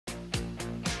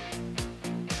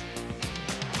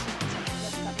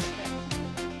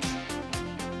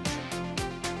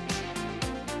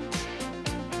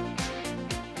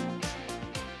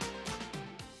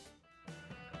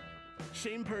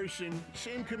Same person,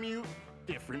 same commute,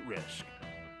 different risk.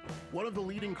 One of the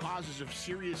leading causes of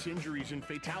serious injuries and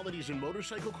fatalities in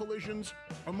motorcycle collisions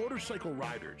are motorcycle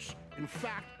riders. In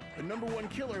fact, the #1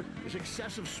 killer is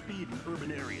excessive speed in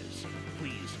urban areas.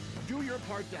 Please, do your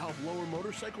part to help lower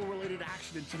motorcycle-related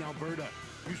accidents in Alberta.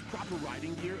 Use proper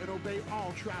riding gear and obey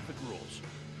all traffic rules.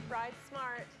 Ride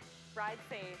smart, ride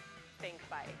safe, think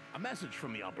bike. A message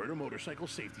from the Alberta Motorcycle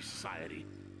Safety Society.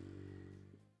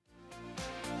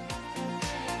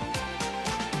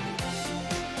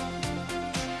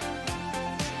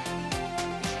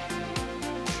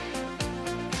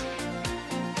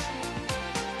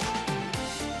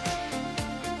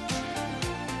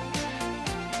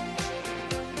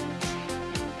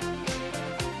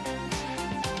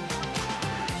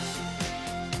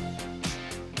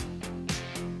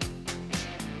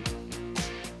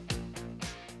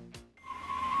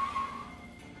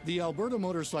 The Alberta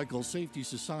Motorcycle Safety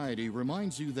Society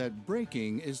reminds you that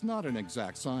braking is not an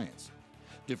exact science.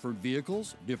 Different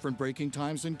vehicles, different braking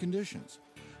times and conditions.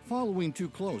 Following too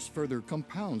close further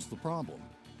compounds the problem.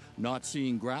 Not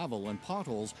seeing gravel and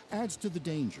potholes adds to the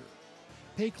danger.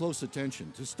 Pay close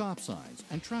attention to stop signs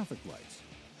and traffic lights.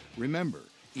 Remember,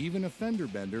 even a fender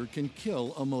bender can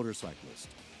kill a motorcyclist.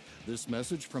 This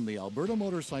message from the Alberta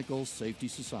Motorcycle Safety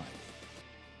Society.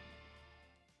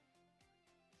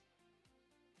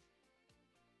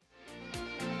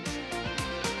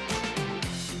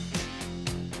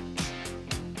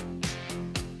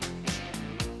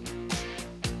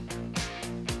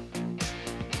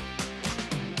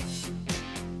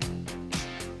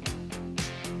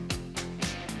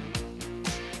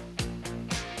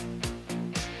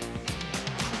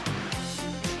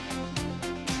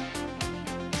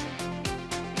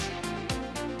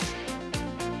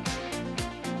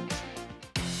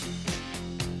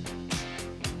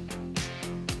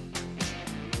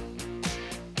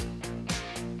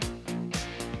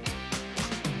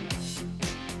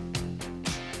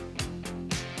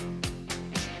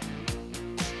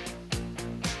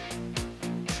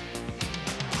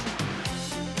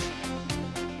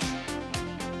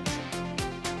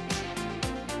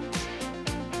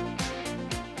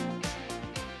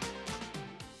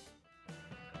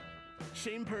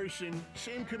 Same person,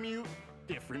 same commute,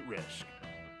 different risk.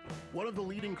 One of the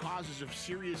leading causes of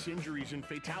serious injuries and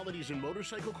fatalities in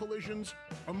motorcycle collisions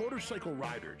are motorcycle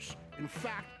riders. In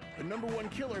fact, the #1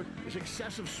 killer is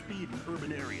excessive speed in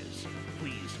urban areas.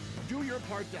 Please, do your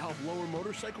part to help lower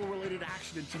motorcycle-related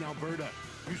accidents in Alberta.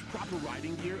 Use proper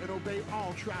riding gear and obey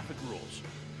all traffic rules.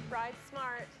 Ride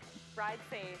smart, ride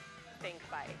safe, think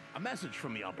bike. A message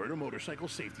from the Alberta Motorcycle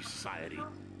Safety Society.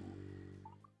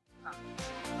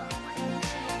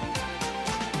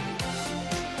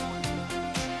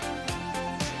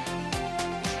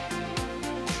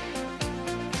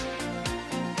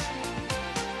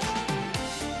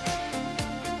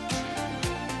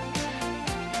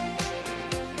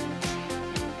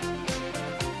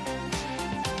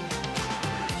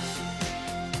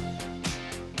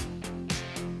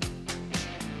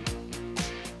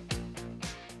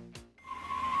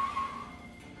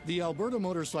 The Alberta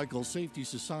Motorcycle Safety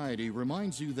Society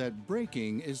reminds you that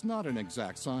braking is not an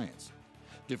exact science.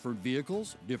 Different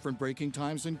vehicles, different braking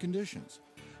times and conditions.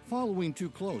 Following too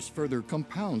close further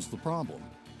compounds the problem.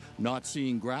 Not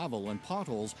seeing gravel and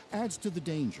potholes adds to the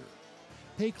danger.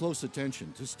 Pay close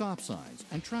attention to stop signs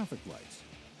and traffic lights.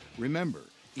 Remember,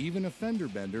 even a fender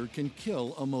bender can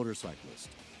kill a motorcyclist.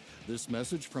 This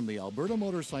message from the Alberta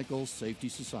Motorcycle Safety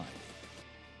Society.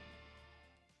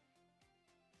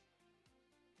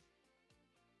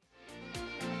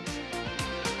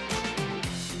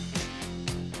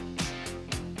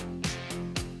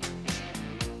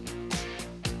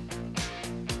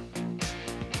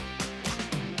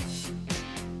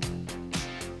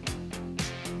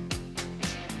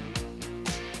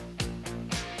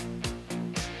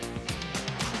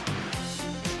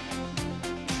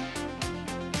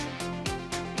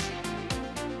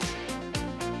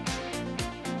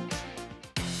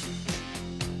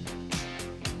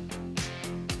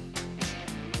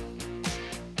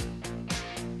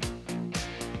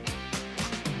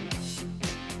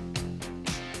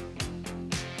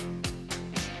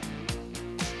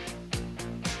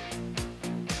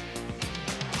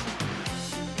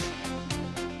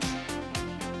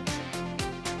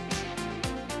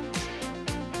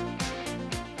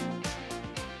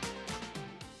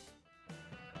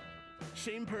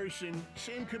 Same person,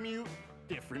 same commute,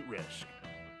 different risk.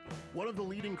 One of the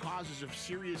leading causes of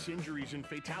serious injuries and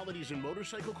fatalities in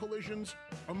motorcycle collisions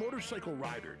are motorcycle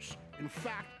riders. In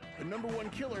fact, The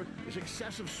 #1 killer is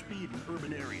excessive speed in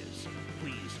urban areas.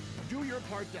 Please, do your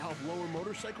part to help lower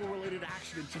motorcycle-related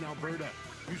accidents in Alberta.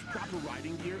 Use proper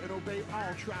riding gear and obey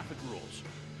all traffic rules.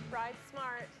 Ride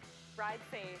smart, ride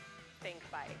safe, think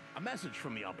bike. A message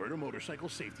from the Alberta Motorcycle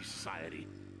Safety Society.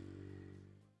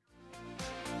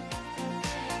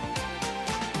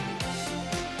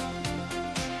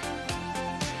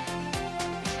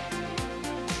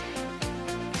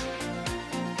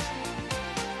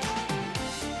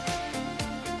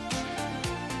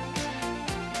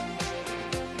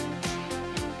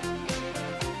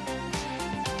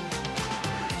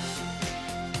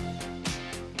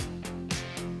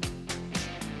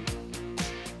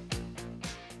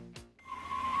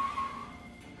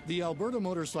 The Alberta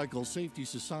Motorcycle Safety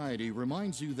Society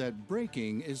reminds you that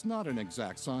braking is not an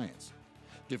exact science.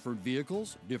 Different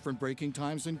vehicles, different braking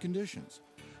times and conditions.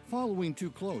 Following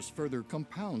too close further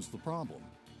compounds the problem.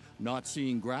 Not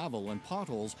seeing gravel and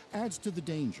potholes adds to the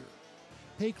danger.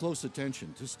 Pay close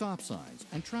attention to stop signs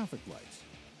and traffic lights.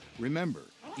 Remember,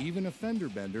 even a fender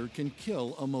bender can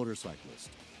kill a motorcyclist.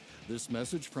 This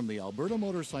message from the Alberta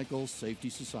Motorcycle Safety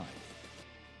Society.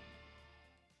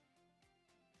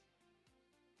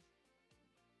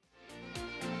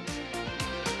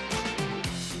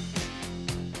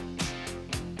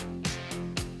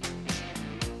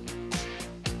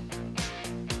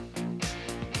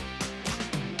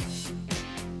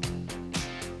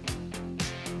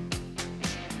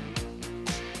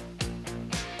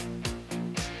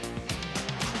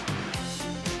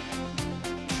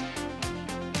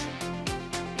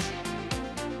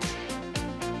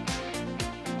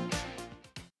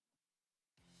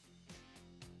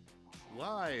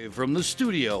 Live from the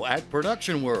studio at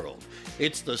Production World,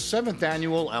 it's the 7th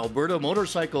Annual Alberta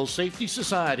Motorcycle Safety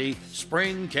Society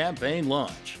Spring Campaign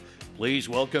Launch. Please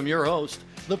welcome your host,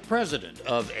 the President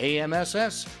of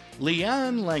AMSS,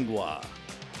 Liane Langlois.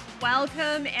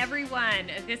 Welcome, everyone.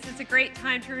 This is a great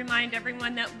time to remind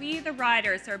everyone that we, the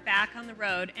riders, are back on the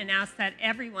road and ask that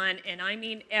everyone, and I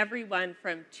mean everyone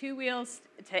from 2 wheels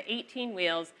to 18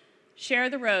 wheels, share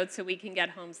the road so we can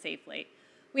get home safely.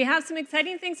 We have some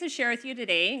exciting things to share with you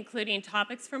today, including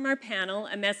topics from our panel,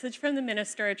 a message from the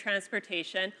Minister of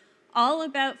Transportation, all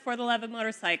about For the Love of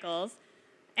Motorcycles,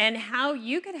 and how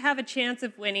you could have a chance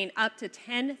of winning up to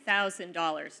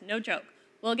 $10,000. No joke.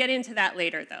 We'll get into that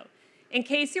later, though. In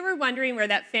case you were wondering where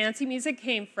that fancy music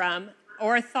came from,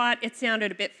 or thought it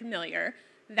sounded a bit familiar,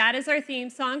 that is our theme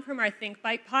song from our Think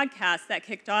Bike podcast that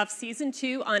kicked off Season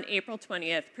 2 on April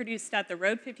 20th, produced at the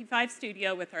Road 55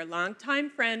 studio with our longtime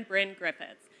friend, Bryn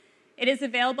Griffiths. It is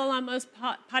available on most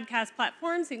podcast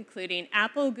platforms, including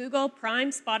Apple, Google,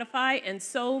 Prime, Spotify, and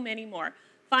so many more.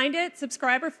 Find it,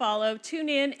 subscribe or follow, tune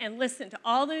in, and listen to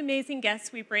all the amazing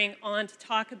guests we bring on to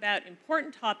talk about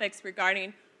important topics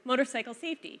regarding motorcycle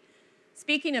safety.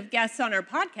 Speaking of guests on our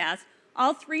podcast,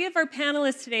 all 3 of our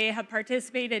panelists today have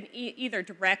participated either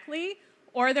directly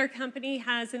or their company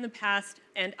has in the past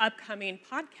and upcoming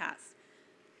podcasts.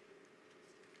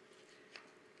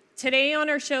 Today on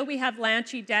our show, we have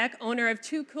Lanchi Dech, owner of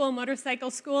Too Cool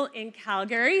Motorcycle School in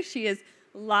Calgary. She is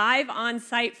live on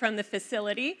site from the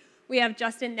facility. We have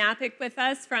Justin Knapik with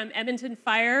us from Edmonton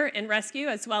Fire and Rescue,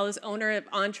 as well as owner of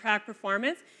On Track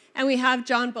Performance. And we have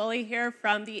John Bullee here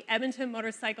from the Edmonton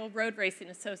Motorcycle Road Racing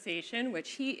Association,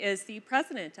 which he is the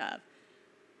president of.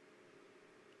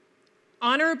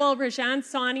 Honorable Rajan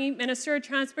Sawhney, Minister of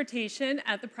Transportation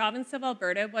at the province of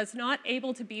Alberta, was not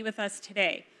able to be with us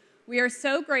today. We are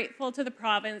so grateful to the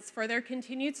province for their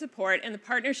continued support and the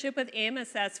partnership with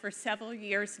AMSS for several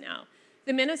years now.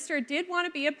 The minister did want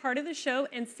to be a part of the show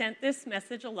and sent this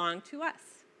message along to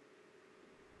us.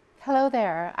 Hello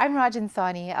there, I'm Rajan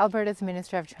Sawhney, Alberta's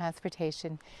Minister of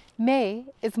Transportation. May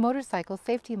is Motorcycle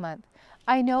Safety Month.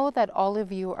 I know that all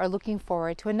of you are looking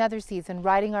forward to another season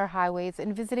riding our highways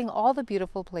and visiting all the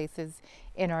beautiful places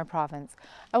in our province.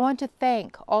 I want to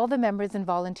thank all the members and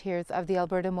volunteers of the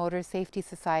Alberta Motor Safety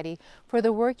Society for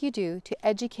the work you do to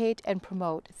educate and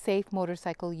promote safe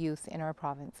motorcycle use in our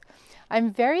province.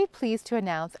 I'm very pleased to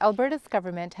announce Alberta's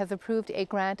government has approved a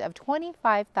grant of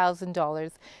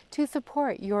 $25,000 to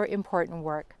support your important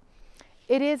work.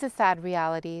 It is a sad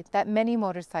reality that many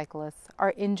motorcyclists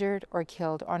are injured or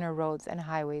killed on our roads and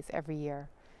highways every year.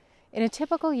 In a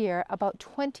typical year, about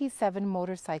 27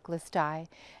 motorcyclists die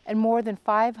and more than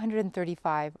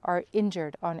 535 are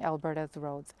injured on Alberta's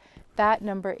roads. That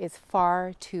number is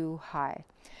far too high.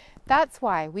 That's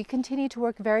why we continue to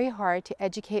work very hard to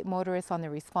educate motorists on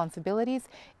their responsibilities,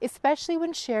 especially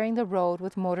when sharing the road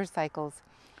with motorcycles.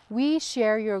 We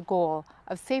share your goal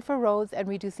of safer roads and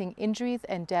reducing injuries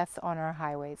and deaths on our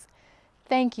highways.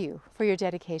 Thank you for your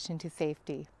dedication to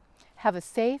safety. Have a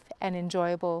safe and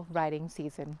enjoyable riding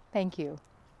season. Thank you.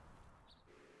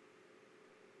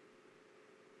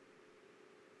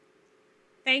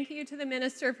 Thank you to the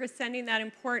Minister for sending that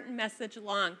important message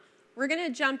along. We're going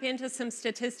to jump into some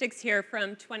statistics here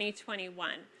from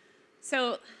 2021.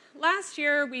 So last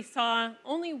year we saw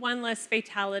only one less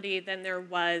fatality than there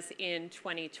was in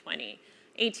 2020.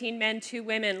 18 men, 2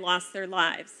 women lost their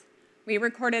lives. We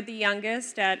recorded the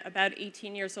youngest at about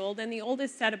 18 years old and the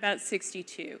oldest at about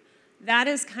 62. That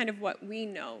is kind of what we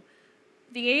know.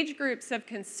 The age groups of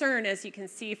concern, as you can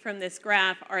see from this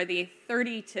graph, are the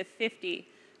 30 to 50.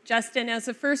 Justin, as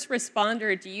a first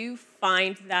responder, do you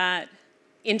find that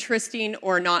interesting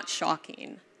or not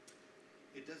shocking?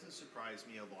 It doesn't surprise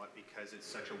me a lot because it's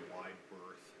such a wide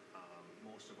berth.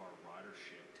 Most of our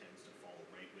ridership tends to fall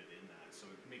right within that, so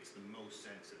it makes the most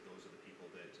sense that those are the people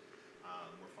that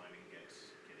we're finding get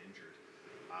injured.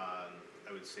 I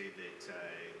would say that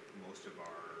most of our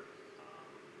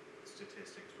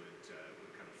statistics would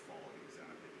kind of fall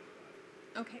exactly with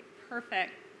that. Okay,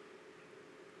 perfect.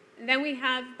 And then we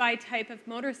have by type of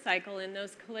motorcycle. In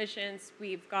those collisions,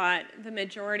 we've got the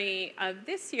majority of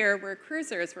this year were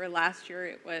cruisers, where last year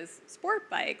it was sport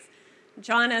bikes.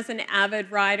 John, as an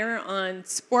avid rider on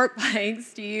sport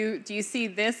bikes, do you see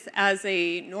this as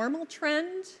a normal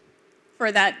trend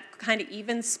for that kind of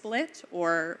even split,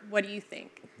 or what do you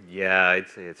think? Yeah, I'd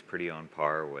say it's pretty on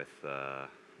par with,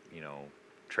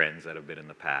 trends that have been in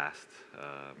the past.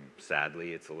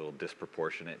 Sadly, it's a little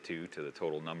disproportionate too to the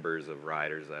total numbers of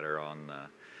riders that are on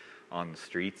the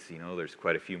streets. There's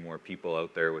quite a few more people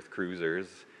out there with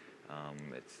cruisers,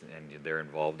 and they're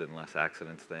involved in less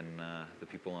accidents than the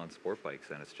people on sport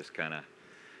bikes, and it's just kind of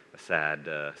a sad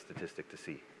statistic to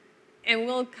see. And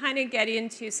we'll kind of get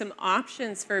into some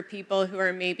options for people who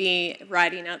are maybe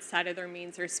riding outside of their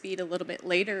means or speed a little bit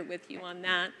later with you on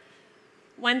that.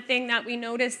 One thing that we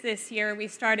noticed this year, we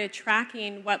started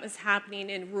tracking what was happening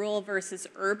in rural versus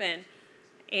urban.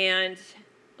 And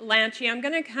Lanchi, I'm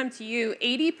going to come to you.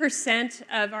 80%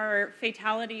 of our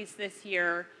fatalities this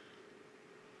year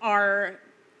are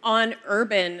on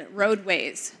urban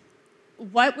roadways.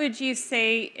 What would you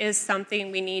say is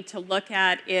something we need to look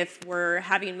at if we're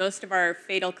having most of our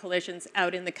fatal collisions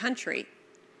out in the country?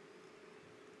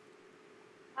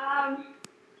 I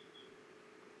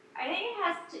think it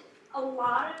has to. A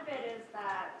lot of it is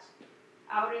that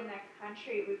out in the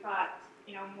country we've got,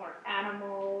 more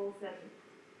animals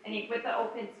and with the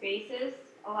open spaces,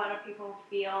 a lot of people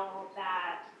feel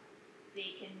that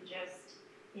they can just,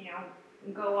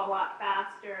 go a lot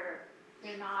faster.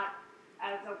 They're not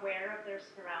as aware of their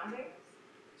surroundings.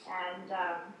 And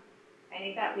I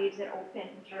think that leaves it open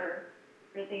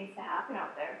for things to happen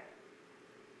out there.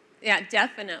 Yeah,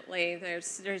 definitely.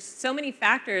 There's so many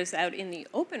factors out in the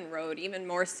open road, even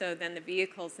more so than the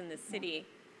vehicles in the city.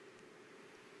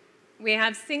 We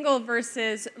have single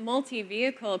versus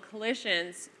multi-vehicle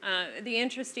collisions. The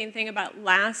interesting thing about in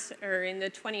the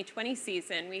 2020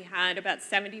 season, we had about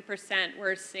 70%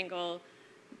 were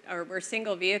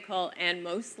single vehicle, and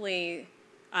mostly,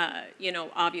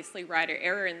 obviously rider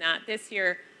error in that. This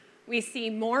year, we see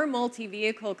more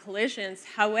multi-vehicle collisions.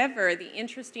 However, the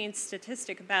interesting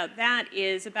statistic about that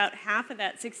is about half of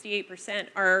that, 68%,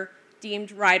 are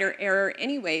deemed rider error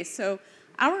anyway. So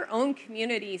our own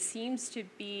community seems to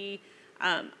be,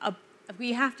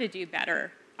 we have to do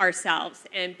better ourselves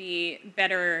and be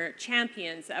better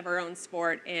champions of our own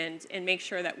sport and make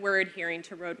sure that we're adhering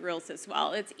to road rules as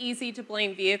well. It's easy to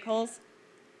blame vehicles.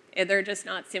 They're just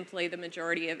not simply the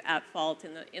majority of at fault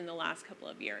in the last couple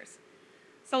of years.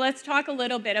 So let's talk a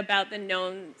little bit about the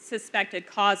known suspected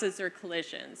causes or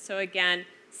collisions. So again,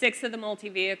 6 of the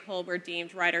multi-vehicle were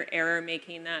deemed rider error,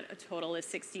 making that a total of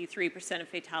 63% of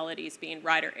fatalities being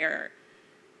rider error.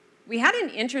 We had an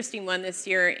interesting one this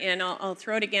year, and I'll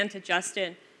throw it again to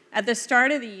Justin. At the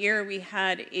start of the year, we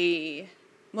had a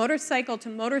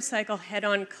motorcycle-to-motorcycle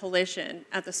head-on collision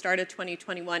at the start of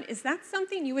 2021. Is that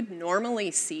something you would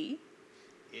normally see?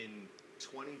 In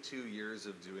 22 years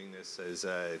of doing this as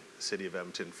a City of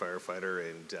Edmonton firefighter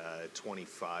and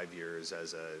 25 years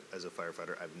as a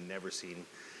firefighter, I've never seen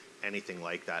anything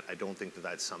like that. I don't think that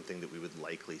that's something that we would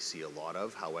likely see a lot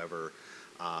of. However,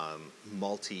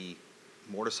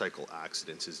 motorcycle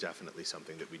accidents is definitely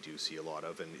something that we do see a lot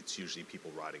of, and it's usually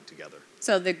people riding together.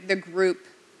 So the group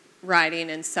riding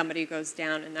and somebody goes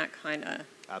down and that kind of...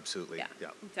 Absolutely,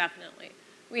 yeah. Definitely.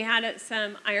 We had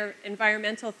some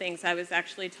environmental things. I was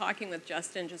actually talking with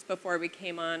Justin just before we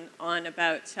came on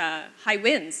about high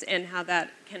winds and how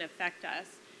that can affect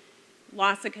us.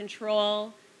 Loss of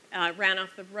control, ran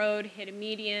off the road, hit a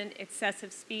median,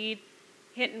 excessive speed,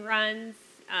 hit and runs,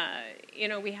 You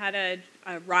know, we had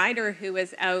a rider who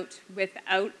was out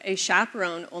without a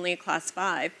chaperone, only a Class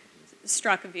 5,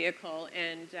 struck a vehicle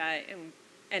and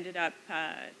ended up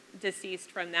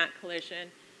deceased from that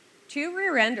collision. 2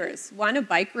 rear-enders, one a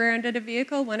bike rear-ended a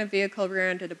vehicle, one a vehicle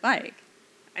rear-ended a bike.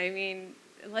 I mean,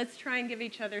 let's try and give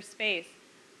each other space.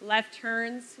 Left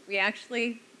turns, we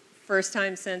actually, first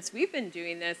time since we've been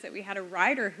doing this, that we had a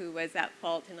rider who was at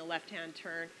fault in a left-hand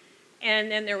turn.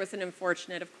 And then there was an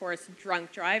unfortunate, of course,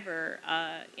 drunk driver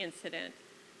incident.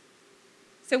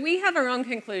 So we have our own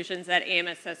conclusions at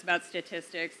AMSS about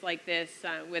statistics like this,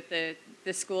 with the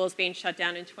schools being shut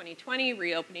down in 2020,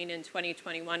 reopening in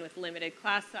 2021 with limited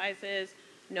class sizes,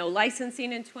 no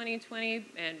licensing in 2020,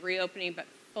 and reopening but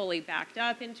fully backed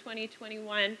up in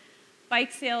 2021.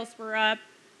 Bike sales were up.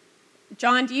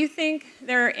 John, do you think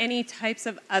there are any types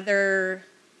of other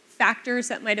factors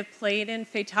that might have played in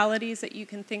fatalities that you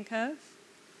can think of?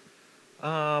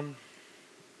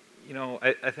 You know,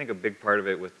 I think a big part of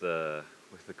it with the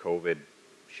COVID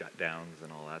shutdowns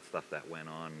and all that stuff that went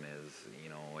on is, you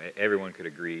know, everyone could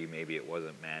agree maybe it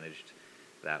wasn't managed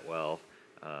that well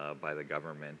by the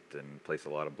government and place a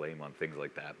lot of blame on things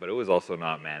like that. But it was also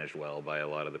not managed well by a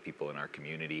lot of the people in our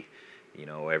community. You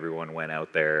know, everyone went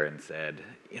out there and said,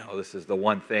 you know, this is the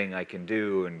one thing I can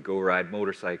do and go ride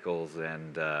motorcycles.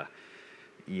 And,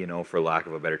 you know, for lack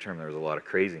of a better term, there was a lot of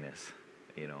craziness,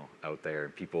 you know, out there.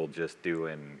 And people just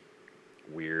doing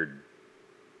weird,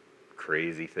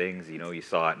 crazy things. You know, you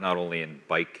saw it not only in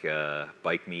bike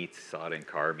meets, saw it in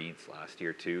car meets last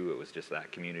year too. It was just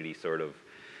that community sort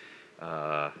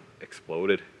of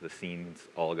exploded. The scenes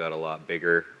all got a lot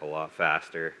bigger, a lot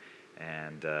faster.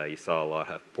 And you saw a lot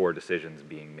of poor decisions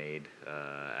being made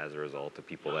as a result of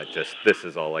people that just, this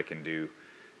is all I can do,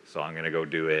 so I'm going to go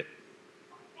do it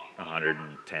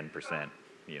 110%,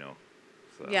 you know.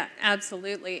 So. Yeah,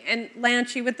 absolutely. And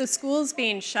Lanchi, with the schools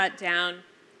being shut down,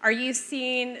 are you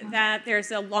seeing that there's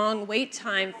a long wait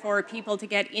time for people to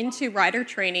get into rider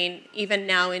training even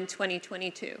now in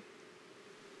 2022?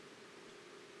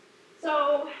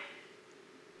 So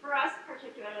for us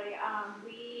particularly,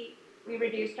 we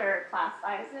reduced our class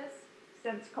sizes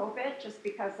since COVID just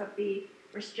because of the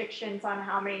restrictions on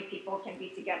how many people can be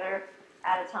together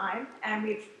at a time. And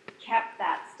we've kept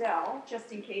that still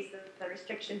just in case the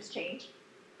restrictions change.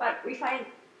 But we find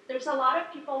there's a lot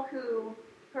of people who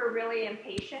are really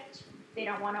impatient. They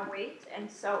don't want to wait. And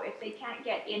so if they can't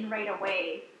get in right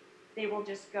away, they will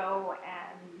just go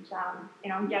and, you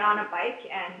know, get on a bike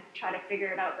and try to figure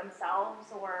it out themselves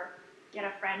or get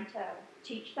a friend to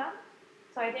teach them.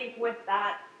 So I think with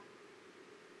that,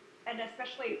 and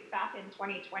especially back in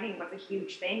 2020 was a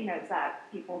huge thing, is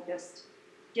that people just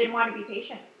didn't want to be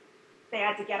patient. They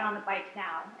had to get on the bike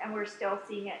now, and we're still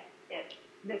seeing it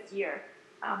this year.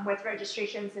 With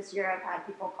registrations this year, I've had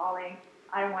people calling,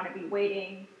 I don't want to be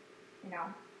waiting, you know,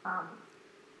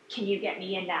 can you get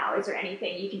me in now? Is there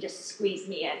anything you can just squeeze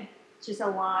me in? It's just a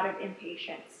lot of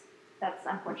impatience. That's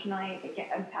unfortunately, I think,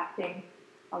 impacting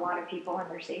a lot of people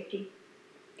and their safety.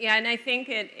 Yeah, and I think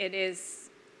it is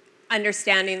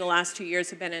understanding the last 2 years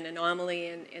have been an anomaly,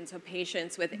 and so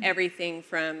patience with everything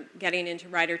from getting into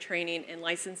rider training and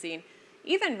licensing,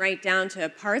 even right down to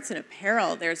parts and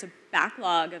apparel. There's a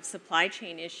backlog of supply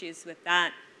chain issues with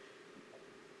that.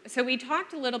 So we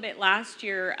talked a little bit last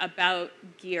year about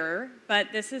gear, but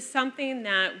this is something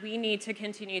that we need to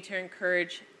continue to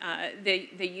encourage the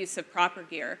use of proper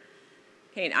gear.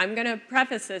 Okay, I'm going to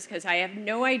preface this because I have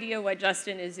no idea what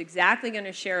Justin is exactly going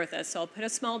to share with us, so I'll put a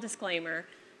small disclaimer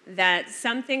that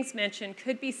some things mentioned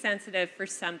could be sensitive for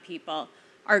some people.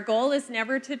 Our goal is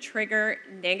never to trigger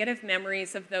negative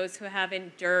memories of those who have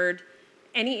endured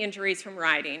any injuries from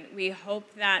riding. We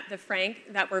hope that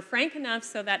we're frank enough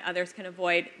so that others can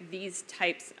avoid these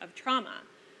types of trauma.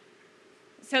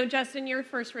 So Justin, you're a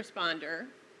first responder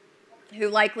who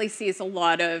likely sees a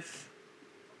lot of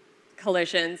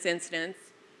collisions, incidents.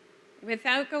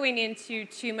 Without going into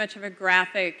too much of a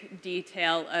graphic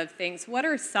detail of things, what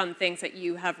are some things that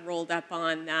you have rolled up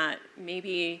on that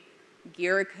maybe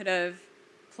gear could have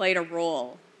played a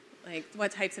role? Like,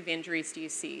 what types of injuries do you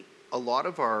see? A lot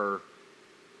of our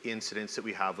incidents that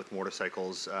we have with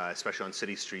motorcycles, especially on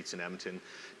city streets in Edmonton,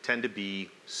 tend to be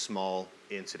small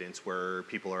incidents where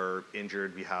people are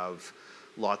injured. We have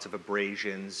lots of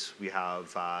abrasions. We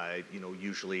have, you know,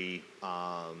 usually,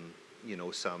 you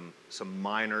know, some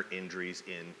minor injuries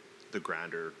in the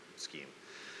grander scheme.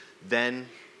 Then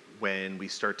when we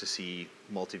start to see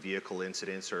multi-vehicle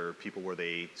incidents or people where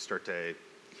they start to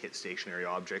hit stationary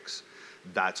objects,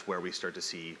 that's where we start to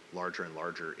see larger and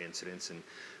larger incidents. And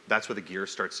that's where the gear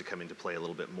starts to come into play a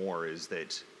little bit more, is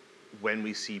that when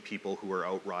we see people who are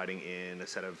out riding in a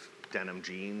set of denim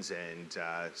jeans and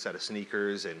a set of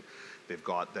sneakers, and they've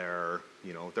got their,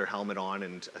 you know, their helmet on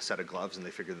and a set of gloves, and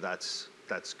they figure that's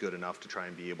good enough to try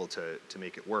and be able to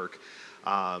make it work.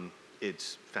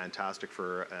 It's fantastic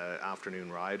for an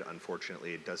afternoon ride.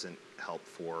 Unfortunately, it doesn't help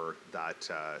for that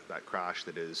crash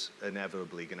that is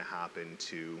inevitably going to happen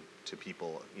to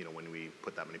people, you know, when we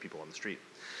put that many people on the street.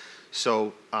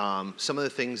 So some of the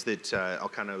things that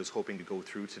I was hoping to go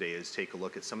through today is take a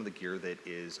look at some of the gear that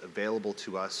is available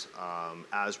to us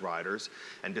as riders,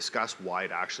 and discuss why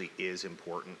it actually is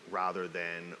important rather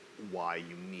than why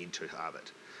you need to have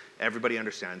it. Everybody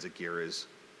understands that gear is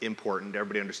important.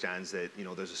 Everybody understands that, you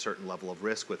know, there's a certain level of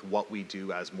risk with what we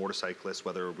do as motorcyclists,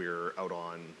 whether we're out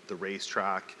on the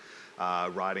racetrack,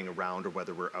 riding around, or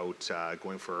whether we're out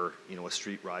going for, you know, a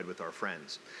street ride with our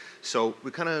friends. So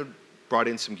we kind of brought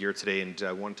in some gear today,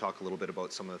 and want to talk a little bit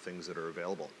about some of the things that are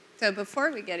available. So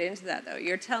before we get into that, though,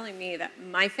 you're telling me that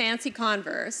my fancy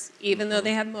Converse, even though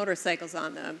they have motorcycles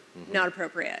on them, not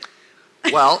appropriate.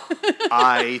 Well,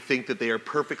 I think that they are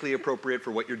perfectly appropriate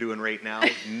for what you're doing right now,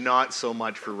 not so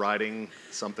much for riding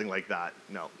something like that,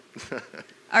 no.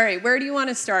 All right, where do you want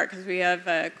to start? Because we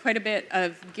have quite a bit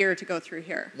of gear to go through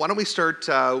here. Why don't we start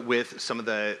with some of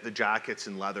the jackets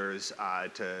and leathers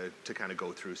to kind of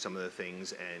go through some of the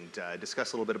things and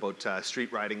discuss a little bit about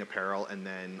street riding apparel, and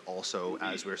then also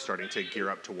as we're starting to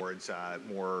gear up towards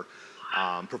more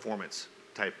performance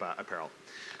type apparel.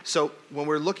 So when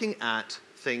we're looking at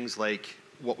things like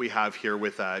what we have here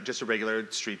with just a regular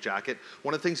street jacket,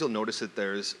 one of the things you'll notice that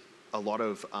there's a lot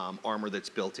of armor that's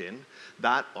built in.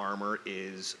 That armor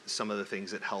is some of the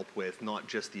things that help with not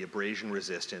just the abrasion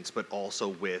resistance, but also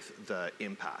with the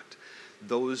impact.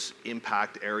 Those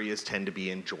impact areas tend to be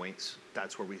in joints.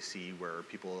 That's where we see where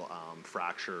people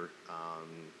fracture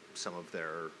some of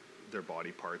their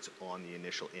body parts on the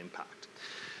initial impact.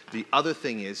 The other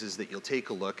thing is that you'll take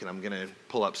a look, and I'm going to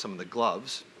pull up some of the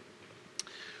gloves.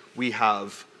 We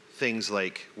have things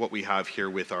like what we have here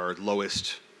with our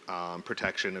lowest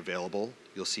protection available.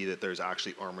 You'll see that there's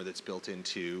actually armor that's built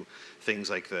into things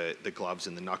like the gloves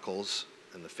and the knuckles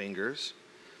and the fingers.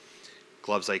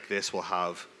 Gloves like this will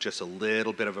have just a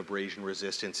little bit of abrasion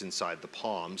resistance inside the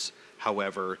palms.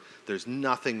 However, there's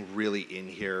nothing really in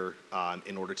here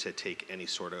in order to take any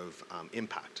sort of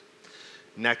impact.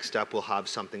 Next up, we'll have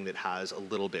something that has a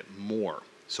little bit more.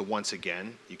 So once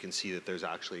again, you can see that there's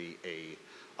actually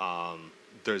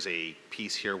there's a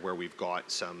piece here where we've got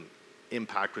some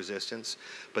impact resistance,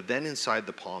 but then inside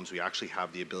the palms we actually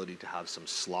have the ability to have some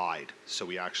slide. So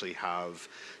we actually have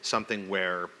something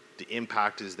where the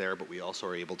impact is there, but we also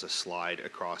are able to slide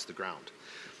across the ground.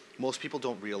 Most people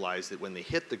don't realize that when they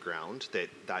hit the ground,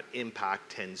 that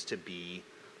impact tends to be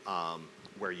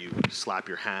where you slap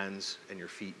your hands and your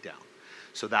feet down.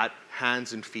 So that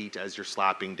hands and feet, as you're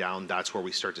slapping down, that's where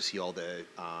we start to see all the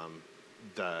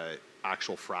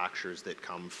actual fractures that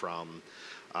come from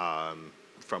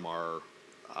our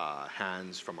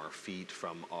hands, from our feet,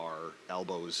 from our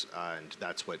elbows, and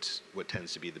that's what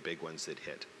tends to be the big ones that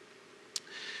hit.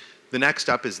 The next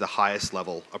up is the highest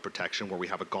level of protection, where we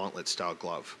have a gauntlet style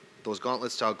glove. Those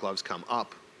gauntlet style gloves come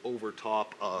up over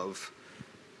top of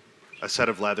a set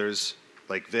of leathers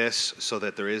like this, so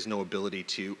that there is no ability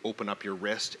to open up your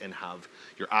wrist and have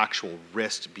your actual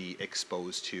wrist be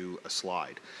exposed to a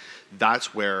slide.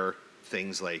 That's where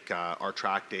things like our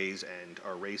track days and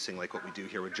our racing, like what we do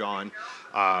here with John,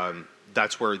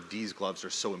 that's where these gloves are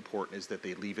so important, is that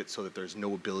they leave it so that there's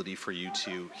no ability for you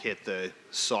to hit the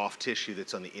soft tissue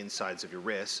that's on the insides of your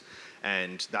wrists.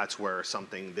 And that's where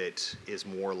something that is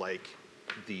more like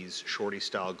these shorty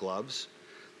style gloves,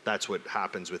 that's what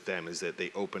happens with them, is that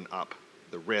they open up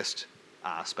the wrist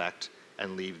aspect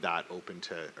and leave that open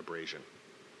to abrasion.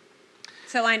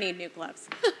 So I need new gloves.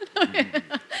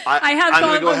 Mm-hmm. I have I'm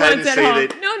gauntlet go ahead ones and at say home.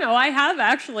 that No, I have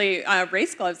actually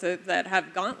race gloves that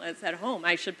have gauntlets at home.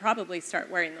 I should probably start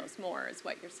wearing those more, is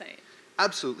what you're saying.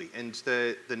 Absolutely, and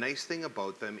the nice thing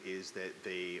about them is that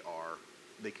they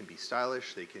can be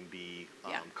stylish, they can be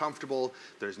comfortable.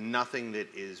 There's nothing that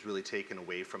is really taken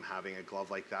away from having a glove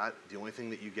like that. The only thing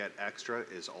that you get extra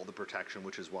is all the protection,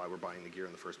 which is why we're buying the gear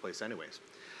in the first place anyways.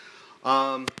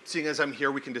 Seeing as I'm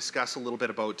here, we can discuss a little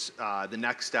bit about the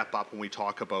next step up when we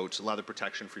talk about leather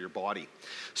protection for your body.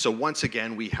 So once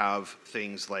again, we have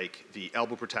things like the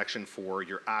elbow protection for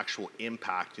your actual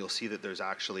impact. You'll see that there's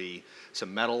actually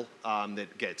some metal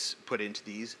that gets put into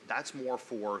these. That's more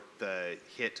for the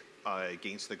hit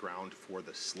against the ground for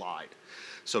the slide.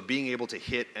 So being able to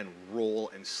hit and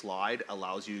roll and slide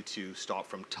allows you to stop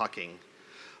from tucking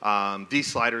These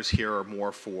sliders here are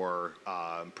more for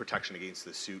protection against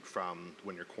the suit from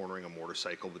when you're cornering a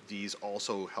motorcycle, but these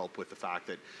also help with the fact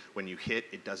that when you hit,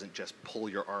 it doesn't just pull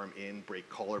your arm in, break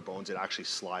collarbones, it actually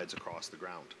slides across the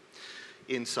ground.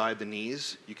 Inside the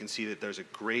knees, you can see that there's a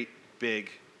great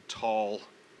big, tall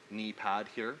knee pad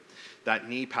here. That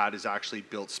knee pad is actually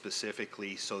built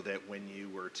specifically so that when you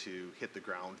were to hit the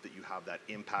ground that you have that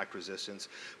impact resistance,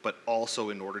 but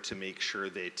also in order to make sure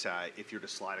that if you're to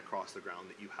slide across the ground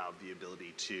that you have the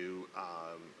ability to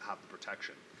have the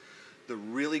protection. The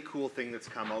really cool thing that's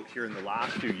come out here in the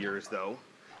last few years though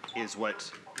is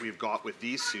what we've got with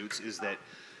these suits is that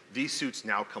these suits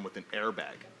now come with an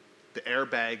airbag. The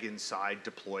airbag inside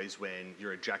deploys when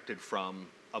you're ejected from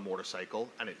a motorcycle,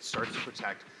 and it starts to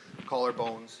protect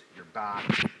collarbones, your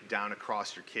back, down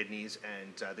across your kidneys,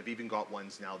 and they've even got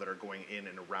ones now that are going in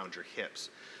and around your hips.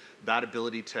 That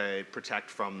ability to protect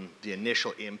from the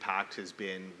initial impact has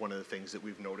been one of the things that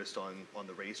we've noticed on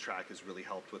the racetrack has really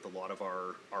helped with a lot of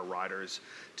our riders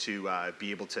to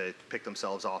be able to pick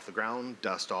themselves off the ground,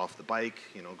 dust off the bike,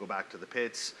 you know, go back to the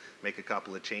pits, make a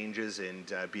couple of changes,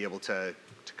 and be able to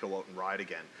go out and ride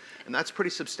again. And that's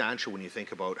pretty substantial when you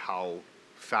think about how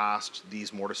fast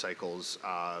these motorcycles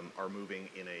are moving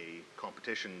in a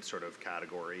competition sort of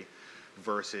category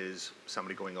versus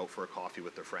somebody going out for a coffee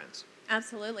with their friends.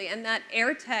 Absolutely, and that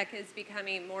air tech is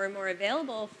becoming more and more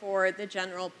available for the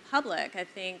general public. I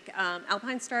think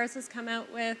Alpine Stars has come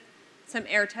out with some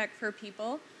air tech for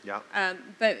people. Yeah.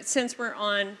 But since we're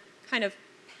on kind of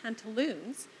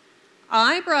pantaloons,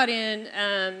 I brought in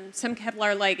some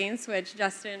Kevlar leggings, which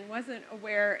Justin wasn't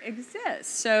aware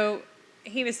exist. So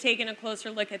he was taking a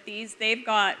closer look at these. They've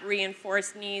got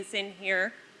reinforced knees in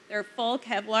here. They're full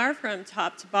Kevlar from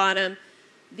top to bottom.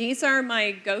 These are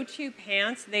my go-to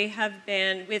pants. They have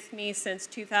been with me since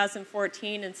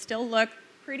 2014 and still look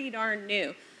pretty darn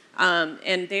new.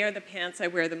 And they are the pants I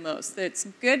wear the most. It's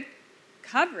good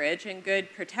coverage and good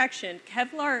protection.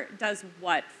 Kevlar does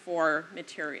what for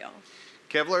material?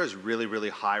 Kevlar is really, really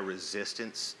high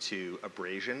resistance to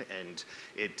abrasion, and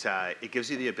it gives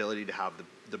you the ability to have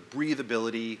the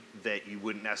breathability that you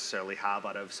wouldn't necessarily have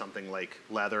out of something like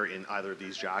leather in either of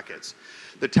these jackets.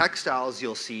 The textiles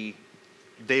you'll see,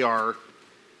 they are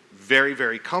very,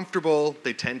 very comfortable.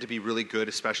 They tend to be really good,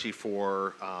 especially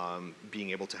for being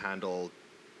able to handle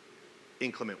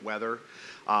inclement weather,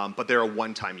 but they're a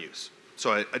one-time use.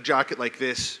 So a jacket like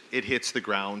this, it hits the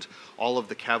ground. All of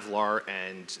the Kevlar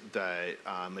and the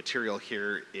material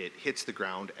here, it hits the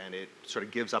ground and it sort of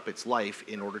gives up its life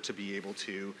in order to be able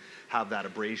to have that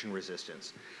abrasion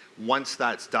resistance. Once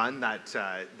that's done,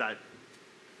 that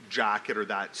jacket or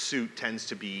that suit tends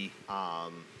to be,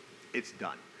 it's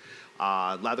done.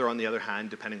 Leather, on the other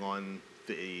hand, depending on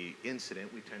the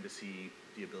incident, we tend to see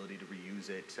the ability to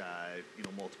reuse it,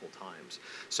 multiple times.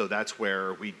 So that's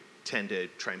where we tend to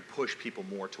try and push people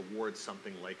more towards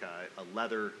something like a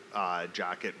leather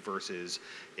jacket versus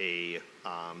a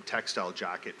textile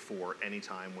jacket for any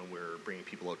time when we're bringing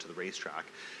people out to the racetrack.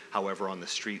 However, on the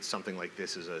street, something like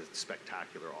this is a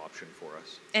spectacular option for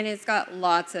us. And it's got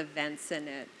lots of vents in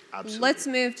it. Absolutely. Let's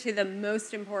move to the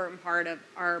most important part of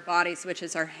our bodies, which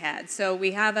is our head. So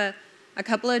we have a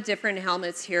couple of different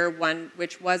helmets here, one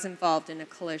which was involved in a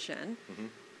collision. Mm-hmm.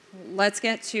 Let's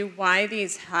get to why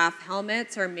these half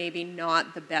helmets are maybe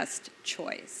not the best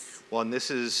choice. Well, and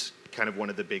this is kind of one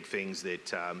of the big things that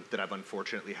that I've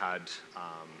unfortunately had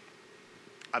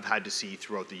to see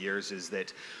throughout the years is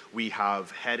that we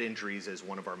have head injuries as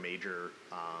one of our major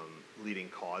leading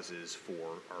causes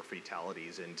for our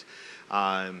fatalities.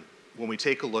 And when we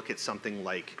take a look at something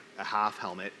like a half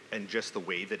helmet and just the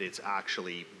way that it's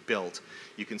actually built,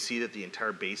 you can see that the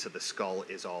entire base of the skull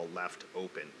is all left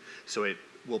open. So it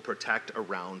will protect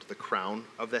around the crown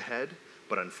of the head,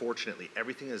 but unfortunately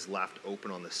everything is left open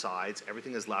on the sides,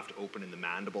 everything is left open in the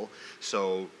mandible.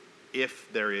 So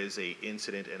if there is an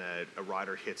incident and a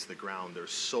rider hits the ground,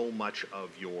 there's so much of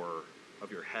your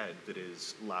head that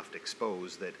is left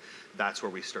exposed that that's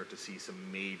where we start to see some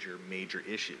major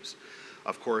issues.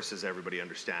 Of course, as everybody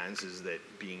understands, is that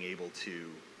being able to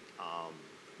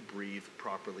breathe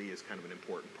properly is kind of an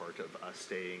important part of us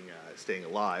staying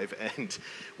alive. And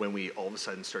when we all of a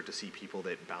sudden start to see people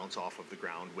that bounce off of the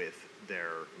ground with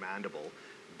their mandible,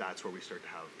 that's where we start to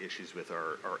have issues with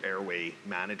our airway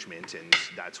management, and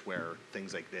that's where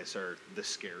things like this are the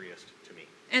scariest to me.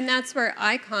 And that's where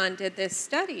ICON did this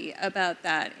study about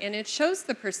that, and it shows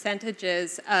the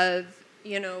percentages of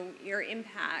your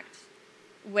impact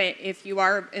if you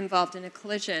are involved in a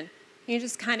collision. You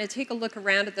just kind of take a look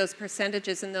around at those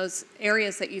percentages in those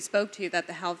areas that you spoke to that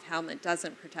the health helmet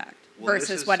doesn't protect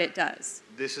versus what it does.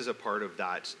 This is a part of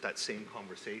that same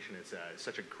conversation. It's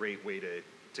such a great way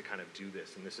to kind of do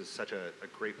this, and this is such a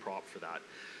great prop for that.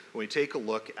 When we take a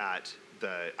look at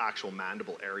the actual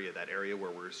mandible area, that area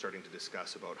where we're starting to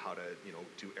discuss about how to,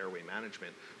 do airway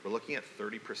management, we're looking at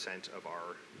 35% of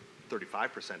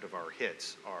our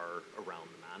hits are around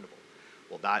the mandible.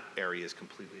 Well, that area is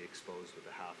completely exposed with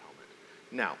a half helmet.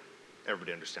 Now,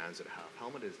 everybody understands that a half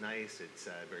helmet is nice, it's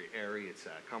very airy, it's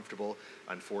comfortable.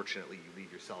 Unfortunately, you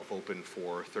leave yourself open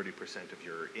for 30% of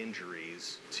your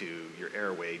injuries to your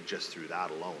airway just through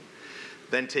that alone.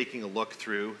 Then taking a look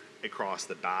through across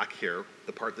the back here,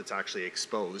 the part that's actually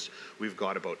exposed, we've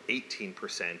got about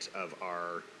 18% of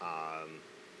our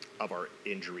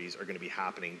injuries are going to be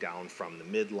happening down from the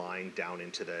midline down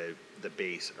into the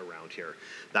base around here.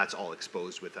 That's all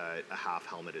exposed with a half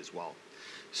helmet as well.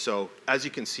 So as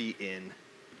you can see in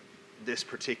this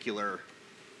particular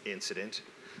incident,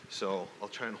 so I'll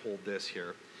try and hold this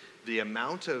here, the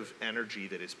amount of energy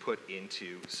that is put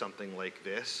into something like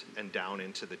this and down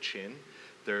into the chin,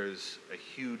 there's a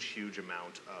huge, huge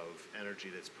amount of energy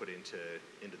that's put into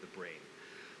the brain.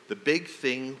 The big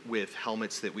thing with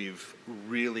helmets that we've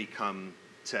really come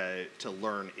to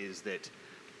learn is that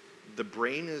the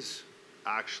brain is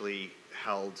actually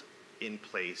held in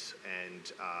place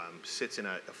and sits in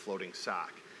a floating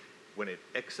sack. When it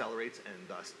accelerates and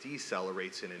thus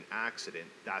decelerates in an accident,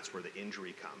 that's where the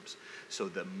injury comes. So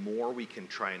the more we can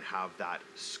try and have that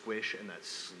squish and that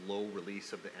slow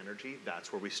release of the energy,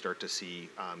 that's where we start to see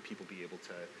people be able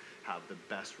to have the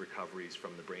best recoveries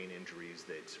from the brain injuries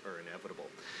that are inevitable.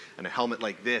 And a helmet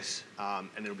like this, and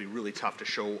it'll be really tough to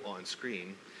show on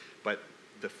screen, but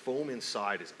the foam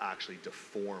inside is actually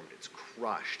deformed, it's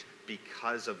crushed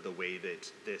because of the way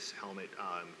that this helmet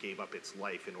gave up its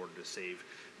life in order to save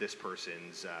this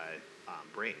person's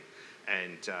brain.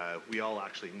 And we all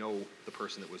actually know the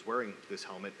person that was wearing this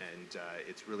helmet, and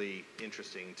it's really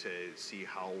interesting to see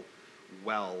how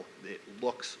well it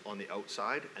looks on the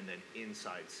outside, and then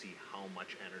inside see how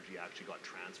much energy actually got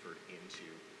transferred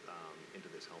into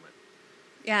this helmet.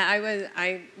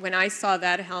 Yeah, when I saw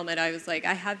that helmet, I was like,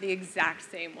 I have the exact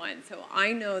same one, so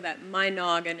I know that my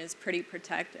noggin is pretty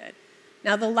protected.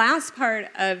 Now, the last part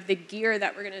of the gear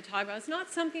that we're going to talk about is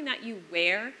not something that you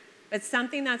wear, but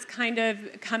something that's kind of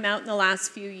come out in the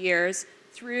last few years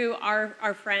through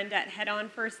our friend at Head On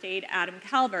First Aid, Adam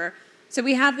Calver. So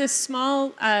we have this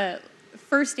small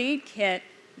first aid kit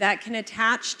that can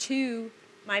attach to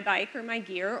my bike or my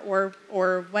gear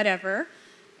or whatever.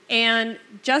 And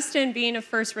Justin, being a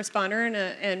first responder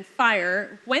and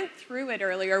fire, went through it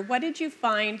earlier. What did you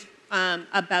find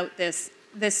about this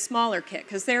smaller kit?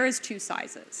 Because there is two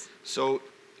sizes. So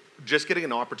just getting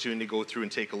an opportunity to go through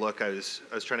and take a look, I was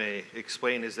trying to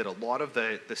explain is that a lot of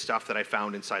the stuff that I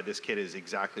found inside this kit is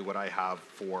exactly what I have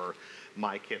for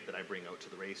my kit that I bring out to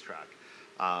the racetrack.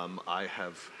 I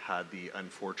have had the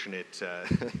unfortunate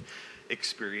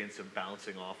experience of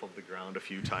bouncing off of the ground a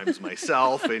few times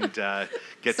myself, and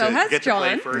get to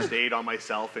play first aid on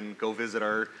myself and go visit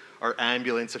our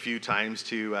ambulance a few times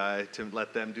to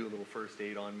let them do a little first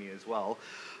aid on me as well.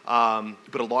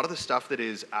 But a lot of the stuff that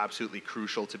is absolutely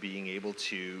crucial to being able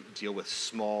to deal with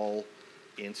small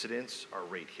incidents are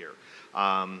right here.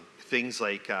 Things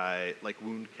like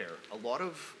wound care. A lot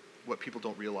of what people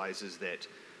don't realize is that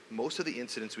most of the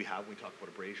incidents we have when we talk about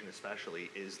abrasion especially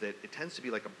is that it tends to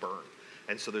be like a burn.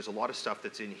 And so there's a lot of stuff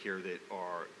that's in here that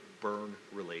are burn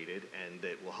related and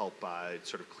that will help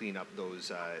sort of clean up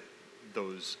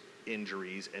those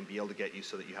injuries and be able to get you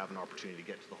so that you have an opportunity to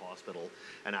get to the hospital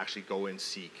and actually go and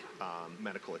seek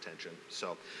medical attention.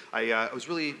 So I was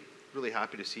really, really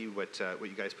happy to see what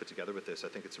you guys put together with this. I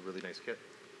think it's a really nice kit.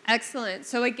 Excellent.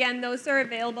 So again, those are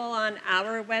available on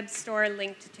our web store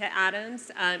linked to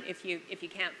Adam's if you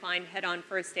can't find Head On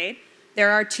First Aid. There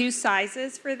are two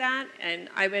sizes for that, and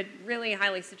I would really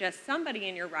highly suggest somebody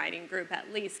in your riding group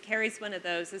at least carries one of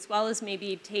those, as well as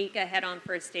maybe take a Head On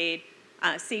First Aid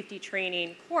safety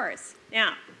training course.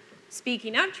 Now,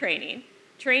 speaking of training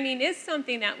is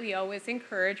something that we always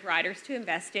encourage riders to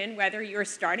invest in, whether you're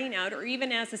starting out or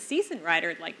even as a seasoned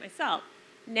rider like myself.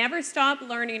 Never stop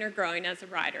learning or growing as a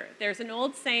rider. There's an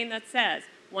old saying that says,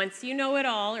 once you know it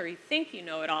all, or you think you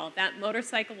know it all, that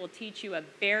motorcycle will teach you a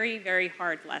very, very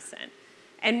hard lesson.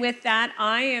 And with that,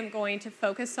 I am going to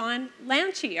focus on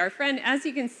Lanchi, our friend. As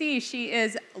you can see, she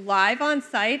is live on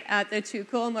site at the Too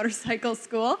Cool Motorcycle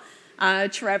School.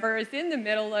 Trevor is in the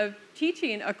middle of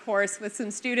teaching a course with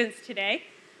some students today.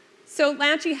 So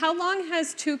Lanchi, how long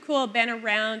has Too Cool been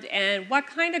around, and what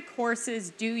kind of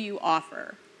courses do you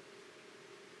offer?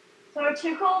 So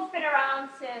TUCOL's been around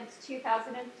since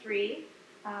 2003.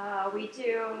 We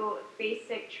do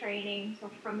basic training, so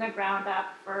from the ground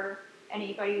up for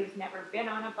anybody who's never been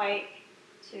on a bike,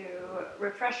 to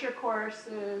refresher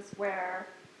courses where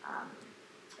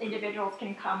individuals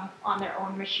can come on their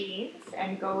own machines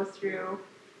and go through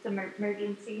some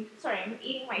emergency, sorry, I'm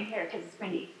eating my hair because it's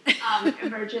windy,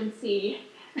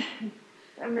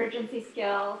 emergency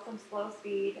skills, some slow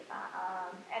speed,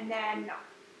 and then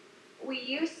we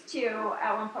used to,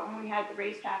 at one point when we had the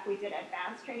racetrack, we did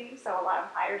advanced training, so a lot of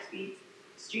higher speed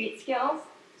street skills.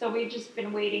 So we've just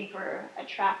been waiting for a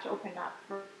track to open up.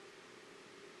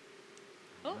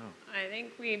 Oh, I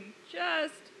think we've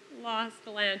just lost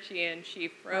Lanchi and she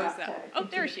froze up. Oh,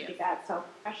 there she is. So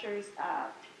pressures,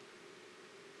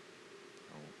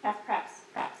 test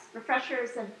preps,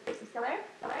 refreshers, and is it still there?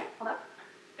 Hold up.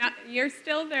 You're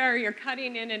still there. You're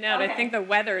cutting in and out. Okay. I think the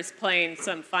weather's playing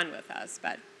some fun with us,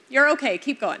 but you're okay.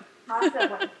 Keep going.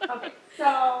 Awesome. Okay,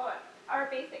 so our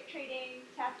basic training,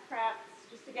 test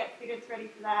preps, just to get students ready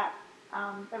for that,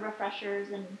 the refreshers,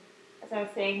 and as I was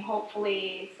saying,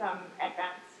 hopefully some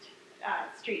advanced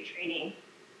street training.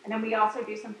 And then we also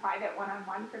do some private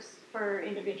one-on-one for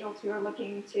individuals who are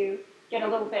looking to get a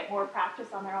little bit more practice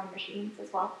on their own machines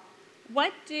as well.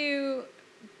 What do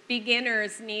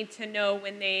beginners need to know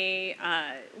when they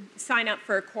sign up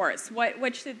for a course?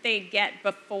 What should they get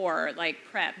before, like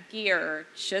prep, gear?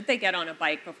 Should they get on a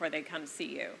bike before they come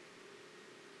see you?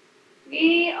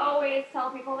 We always tell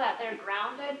people that they're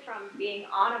grounded from being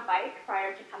on a bike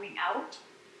prior to coming out,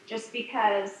 just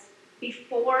because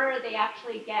before they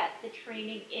actually get the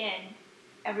training in,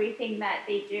 everything that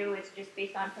they do is just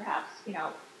based on perhaps,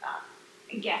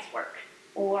 guesswork,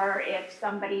 or if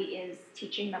somebody is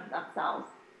teaching them themselves.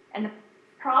 And the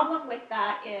problem with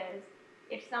that is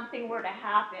if something were to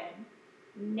happen,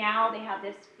 now they have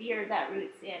this fear that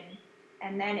roots in,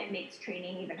 and then it makes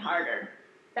training even harder.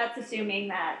 That's assuming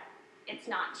that it's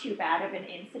not too bad of an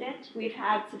incident. We've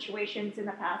had situations in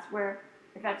the past where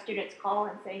we've had students call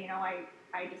and say,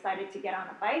 I decided to get on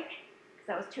a bike because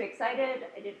I was too excited.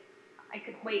 I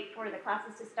couldn't wait for the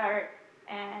classes to start,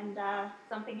 and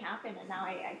something happened, and now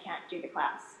I can't do the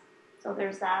class. So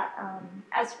there's that.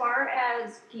 As far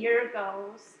as gear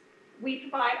goes, we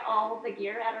provide all the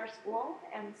gear at our school,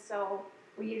 and so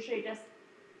we usually just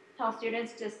tell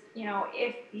students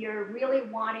if you're really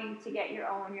wanting to get your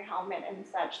helmet and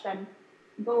such, then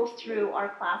go through our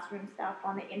classroom stuff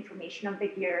on the information of the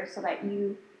gear so that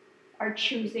you are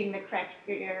choosing the correct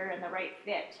gear and the right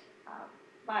fit.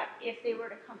 But if they were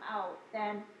to come out,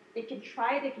 then they can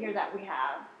try the gear that we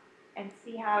have and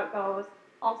see how it goes.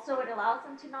 Also, it allows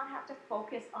them to not have to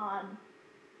focus on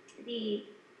the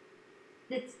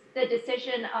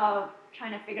decision of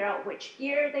trying to figure out which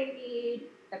gear they need,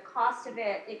 the cost of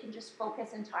it. They can just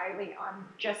focus entirely on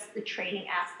just the training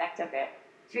aspect of it,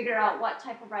 figure out what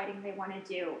type of riding they want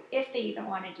to do, if they even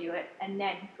want to do it, and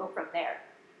then go from there.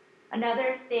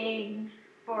 Another thing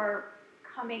for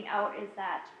coming out is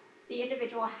that the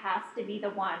individual has to be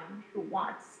the one who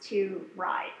wants to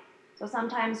ride. So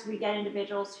sometimes we get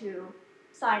individuals who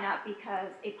sign up because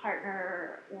a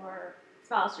partner or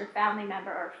spouse or family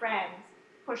member or friends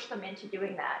push them into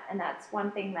doing that, and that's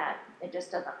one thing that it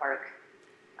just doesn't work.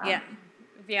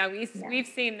 We've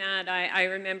seen that. I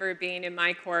remember being in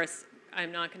my course.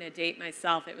 I'm not going to date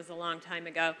myself. It was a long time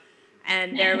ago,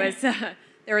 and there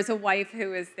was a wife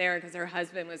who was there because her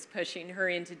husband was pushing her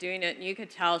into doing it, and you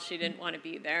could tell she didn't want to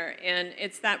be there. And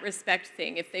it's that respect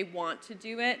thing. If they want to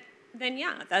do it, then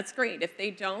yeah, that's great. If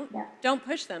they don't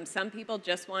push them. Some people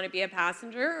just want to be a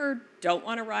passenger or don't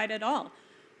want to ride at all.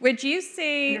 Would you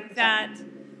say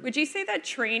 100%. that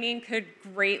training could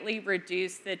greatly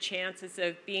reduce the chances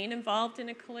of being involved in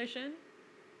a collision?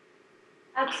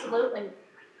 Absolutely.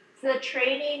 So the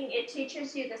training, it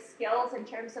teaches you the skills in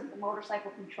terms of the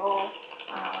motorcycle control,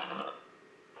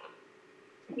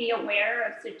 be aware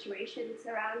of situations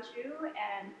around you,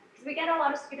 and because we get a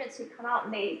lot of students who come out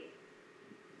and they,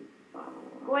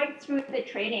 going through the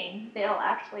training, they'll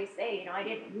actually say, I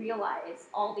didn't realize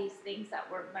all these things that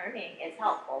we're learning is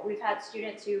helpful. We've had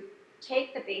students who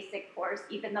take the basic course,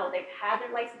 even though they've had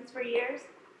their license for years,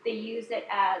 they use it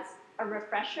as a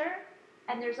refresher,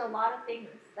 and there's a lot of things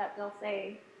that they'll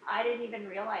say, I didn't even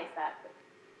realize that.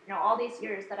 All these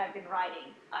years that I've been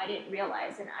riding, I didn't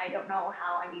realize, and I don't know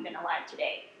how I'm even alive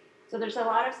today. So there's a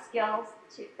lot of skills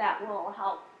that will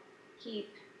help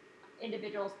keep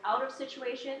individuals out of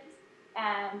situations,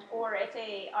 or if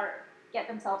they get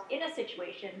themselves in a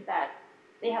situation, that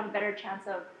they have a better chance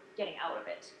of getting out of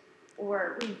it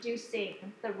or reducing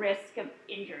the risk of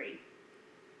injury.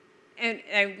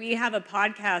 And we have a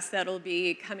podcast that'll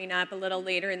be coming up a little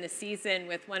later in the season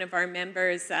with one of our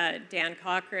members, Dan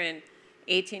Cochran.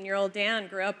 18-year-old Dan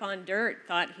grew up on dirt,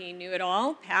 thought he knew it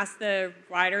all, passed the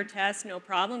rider test, no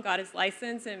problem, got his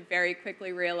license, and very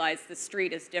quickly realized the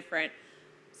street is different.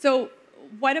 So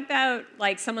what about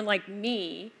like someone like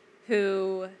me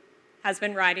who has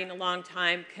been riding a long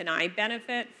time? Can I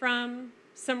benefit from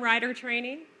some rider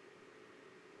training?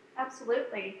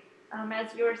 Absolutely.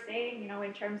 As you were saying,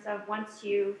 in terms of once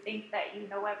you think that you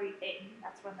know everything,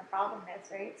 that's when the problem is,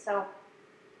 right? So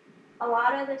a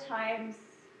lot of the times,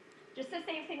 just the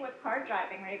same thing with car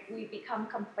driving, right? We become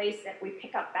complacent. We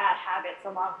pick up bad habits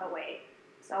along the way.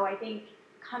 So I think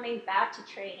coming back to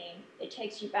training, it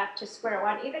takes you back to square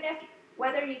one. Even if,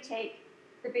 whether you take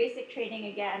the basic training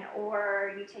again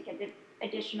or you take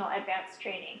additional advanced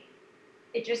training,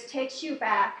 it just takes you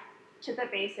back to the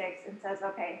basics and says,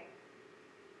 okay,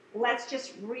 let's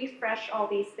just refresh all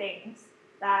these things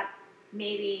that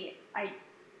maybe I,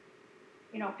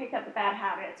 picked up the bad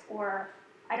habits or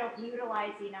I don't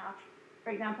utilize enough. For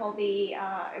example, the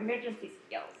emergency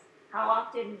skills. How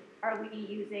often are we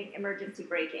using emergency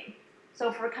braking? So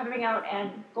if we're coming out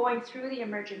and going through the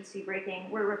emergency braking,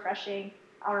 we're refreshing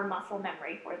our muscle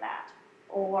memory for that.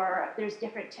 Or there's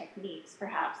different techniques,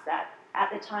 perhaps, that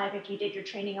at the time, if you did your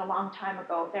training a long time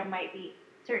ago, there might be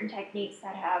certain techniques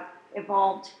that have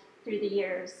evolved through the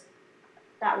years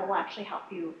that will actually help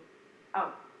you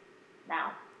out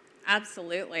now.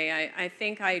 Absolutely. I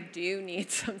think I do need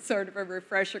some sort of a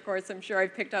refresher course. I'm sure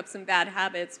I've picked up some bad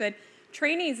habits, but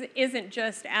training isn't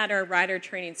just at our rider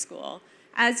training school.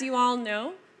 As you all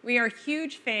know, we are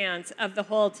huge fans of the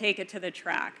whole take it to the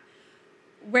track.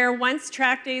 Where once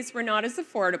track days were not as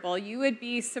affordable, you would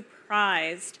be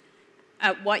surprised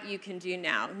at what you can do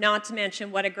now, not to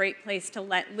mention what a great place to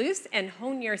let loose and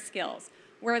hone your skills.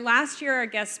 Where last year our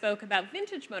guest spoke about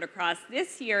vintage motocross,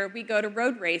 this year we go to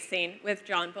road racing with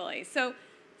John Bullee. So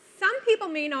some people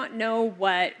may not know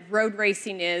what road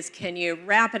racing is. Can you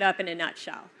wrap it up in a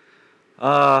nutshell?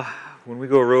 When we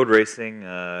go road racing,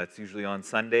 it's usually on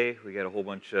Sunday. We get a whole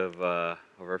bunch of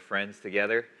our friends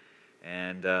together,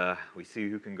 and we see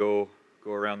who can go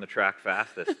around the track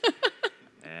fastest.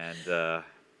 And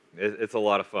it's a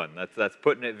lot of fun. That's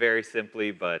putting it very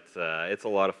simply, but it's a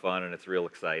lot of fun and it's real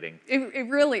exciting. It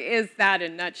really is that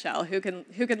in a nutshell, who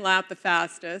can lap the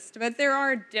fastest. But there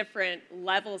are different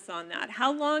levels on that.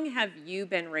 How long have you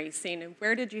been racing and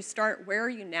where did you start? Where are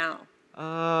you now?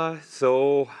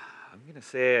 So I'm going to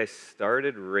say I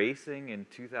started racing in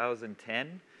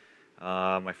 2010.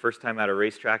 My first time at a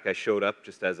racetrack, I showed up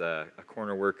just as a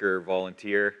corner worker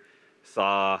volunteer.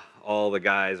 Saw all the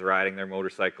guys riding their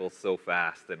motorcycles so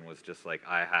fast and was just like,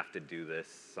 I have to do this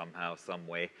somehow, some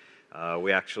way.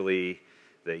 The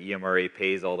EMRA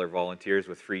pays all their volunteers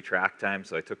with free track time,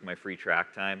 so I took my free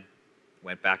track time,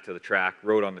 went back to the track,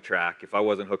 rode on the track. If I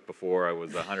wasn't hooked before, I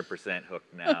was 100%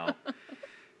 hooked now.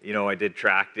 I did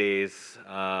track days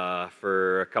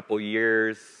for a couple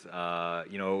years.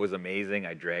 It was amazing.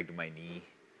 I dragged my knee.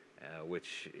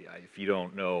 Which, if you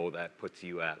don't know, that puts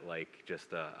you at like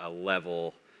just a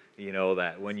level,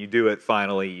 that when you do it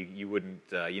finally, you wouldn't,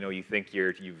 you think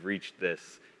you've reached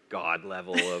this God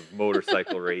level of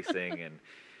motorcycle racing,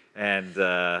 and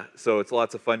so it's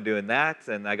lots of fun doing that.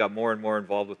 And I got more and more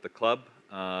involved with the club.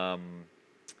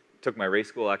 Took my race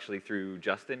school actually through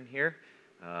Justin here.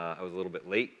 I was a little bit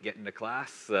late getting to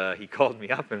class. He called me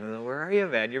up and, where are you,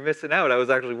 man? You're missing out. I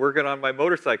was actually working on my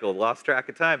motorcycle, lost track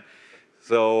of time.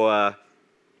 So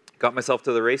got myself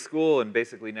to the race school and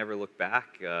basically never looked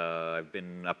back. I've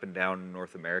been up and down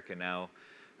North America now,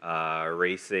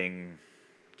 racing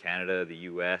Canada, the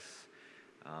US.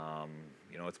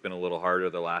 It's been a little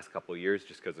harder the last couple of years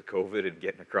just because of COVID and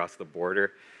getting across the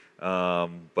border.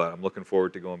 But I'm looking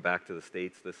forward to going back to the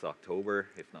States this October,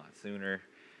 if not sooner.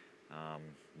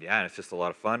 And it's just a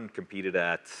lot of fun. Competed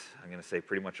at, I'm going to say,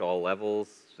 pretty much all levels.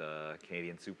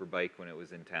 Canadian Superbike when it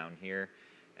was in town here.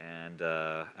 And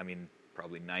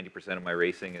probably 90% of my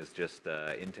racing is just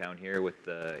in town here with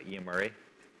the EMRA.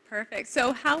 Perfect.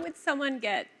 So how would someone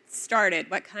get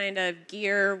started? What kind of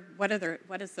gear? What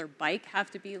does their bike have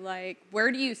to be like?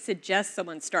 Where do you suggest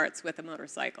someone starts with a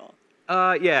motorcycle?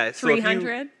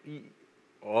 300?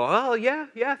 Well,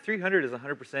 yeah, 300 is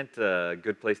 100% a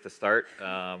good place to start.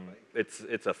 It's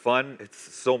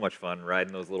so much fun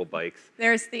riding those little bikes.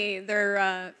 They're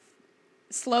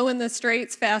slow in the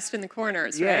straights, fast in the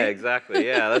corners, right? Yeah, exactly.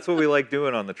 Yeah, that's what we like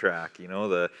doing on the track.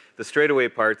 The straightaway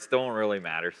parts don't really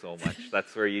matter so much.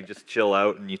 That's where you just chill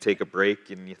out and you take a break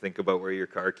and you think about where your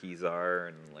car keys are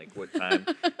and like what time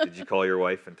did you call your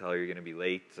wife and tell her you're going to be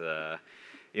late.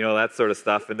 you know, that sort of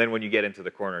stuff. And then when you get into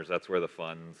the corners, that's where the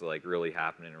fun's like really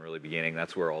happening and really beginning.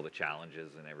 That's where all the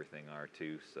challenges and everything are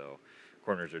too. So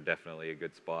corners are definitely a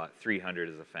good spot. 300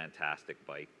 is a fantastic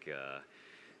bike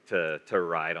to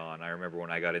ride on. I remember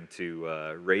when I got into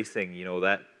racing, you know,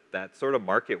 that sort of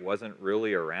market wasn't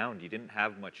really around. You didn't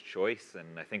have much choice.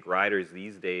 And I think riders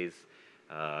these days,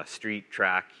 street,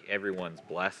 track, everyone's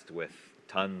blessed with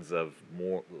tons of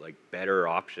more, like, better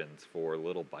options for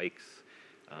little bikes.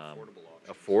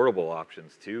 Affordable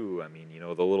options too. I mean, you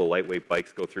know, the little lightweight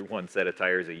bikes go through one set of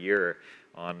tires a year.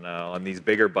 On these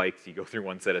bigger bikes, you go through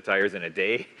one set of tires in a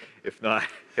day, if not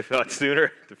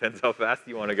sooner. Depends how fast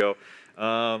you want to go.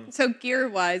 So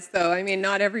gear-wise, though, I mean,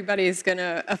 not everybody is going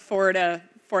to afford a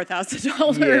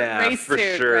 $4,000 race for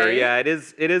suit, sure. right? Yeah, it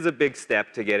is a big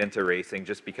step to get into racing,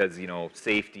 just because, you know,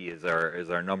 safety is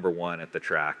our number one at the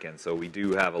track, and so we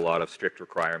do have a lot of strict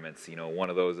requirements. You know,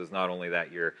 one of those is not only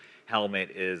that your helmet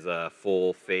is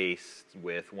full face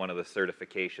with one of the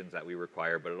certifications that we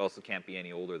require, but it also can't be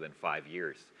any older than 5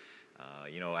 years.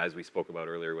 You know, as we spoke about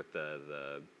earlier with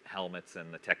the helmets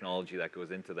and the technology that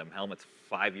goes into them, helmets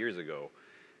 5 years ago,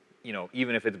 you know,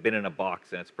 even if it's been in a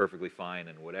box and it's perfectly fine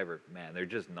and whatever, man, they're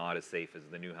just not as safe as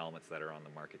the new helmets that are on the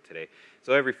market today.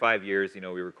 So every 5 years, you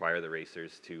know, we require the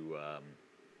racers to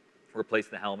replace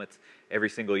the helmets every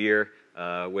single year.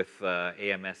 With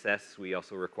AMSS, we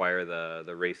also require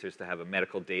the racers to have a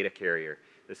medical data carrier.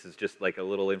 This is just like a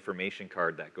little information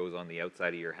card that goes on the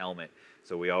outside of your helmet.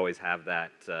 So we always have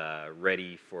that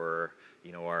ready for,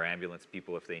 you know, our ambulance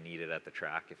people if they need it at the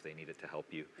track, if they need it to help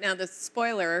you. Now, the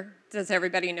spoiler, does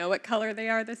everybody know what color they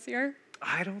are this year?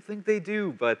 I don't think they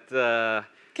do, but...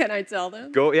 Can I tell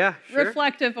them? Go, yeah, sure.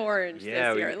 Reflective orange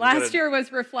this year. Last year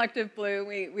was reflective blue.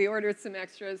 We ordered some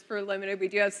extras for limited. We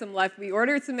do have some left. We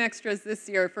ordered some extras this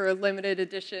year for a limited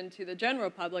edition to the general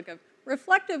public of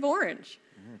reflective orange.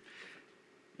 Mm-hmm.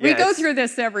 We go through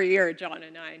this every year, John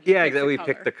and I. Yeah, exactly. We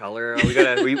pick the color.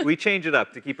 We change it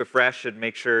up to keep it fresh and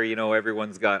make sure, you know,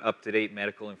 everyone's got up-to-date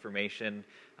medical information.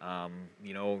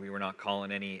 You know, we were not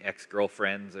calling any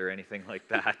ex-girlfriends or anything like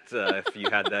that if you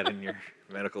had that in your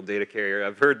medical data carrier.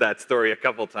 I've heard that story a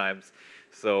couple times.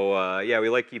 So, yeah, we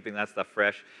like keeping that stuff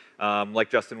fresh.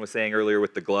 Like Justin was saying earlier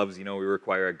with the gloves, you know, we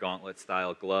require a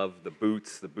gauntlet-style glove. The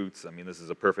boots, I mean, this is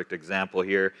a perfect example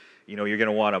here. You know, you're going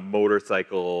to want a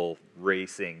motorcycle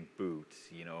racing boot,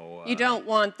 you know. You don't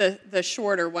want the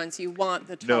shorter ones. You want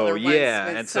the taller ones. No, yeah,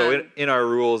 and so in our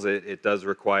rules, it does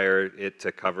require it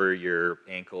to cover your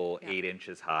ankle 8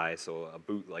 inches high. So a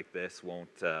boot like this won't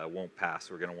pass.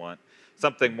 We're going to want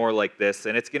something more like this,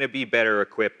 and it's going to be better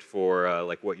equipped for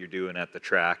like what you're doing at the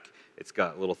track. It's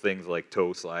got little things like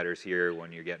toe sliders here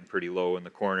when you're getting pretty low in the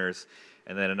corners.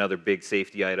 And then another big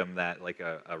safety item that like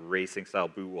a racing style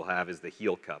boot will have is the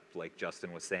heel cup. Like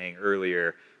Justin was saying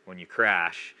earlier, when you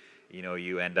crash, you know,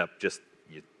 you end up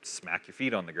you smack your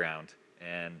feet on the ground.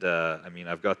 And I mean,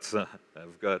 I've got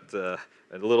a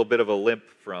little bit of a limp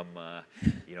from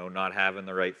you know, not having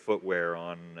the right footwear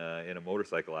on in a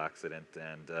motorcycle accident.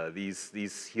 And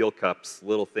these heel cups,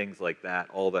 little things like that,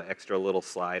 all the extra little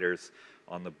sliders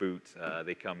on the boot,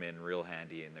 they come in real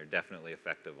handy, and they're definitely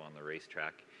effective on the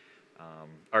racetrack.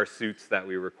 Our suits that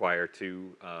we require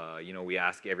too, you know, we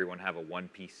ask everyone have a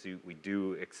one-piece suit. We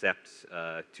do accept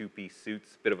two-piece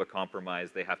suits. Bit of a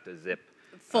compromise. They have to zip.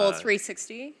 Full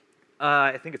 360?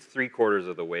 I think it's 3/4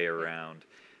 of the way around.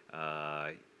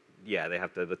 Yeah, they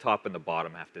have to. The top and the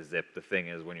bottom have to zip. The thing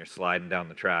is, when you're sliding down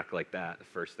the track like that, the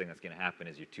first thing that's going to happen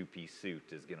is your two-piece suit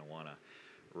is going to want to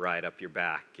ride up your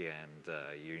back, and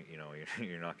you know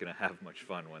you're not going to have much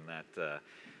fun when that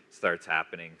starts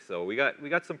happening. So we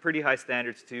got some pretty high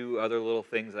standards too. Other little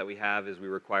things that we have is we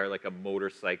require like a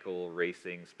motorcycle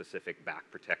racing specific back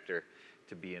protector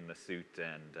to be in the suit,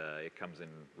 and it comes in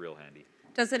real handy.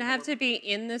 Does it have to be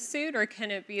in the suit, or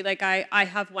can it be like I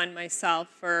have one myself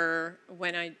for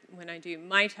when I do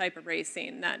my type of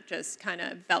racing that just kind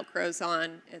of Velcros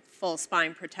on, it's full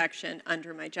spine protection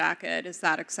under my jacket? Is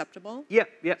that acceptable? Yeah,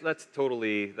 that's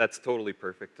totally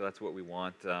perfect. That's what we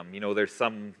want. You know, there's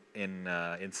some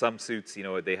in some suits, you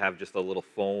know, they have just a little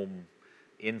foam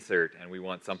insert, and we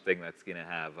want something that's going to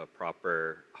have a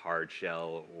proper hard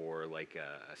shell or like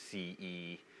a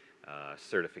CE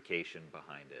certification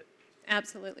behind it.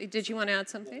 Absolutely. Did you want to add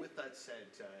something? Well, with that said,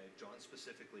 John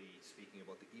specifically speaking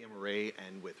about the EMRA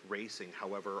and with racing,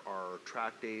 however, our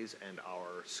track days and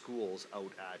our schools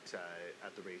out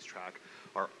at the racetrack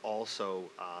are also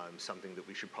something that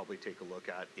we should probably take a look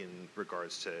at in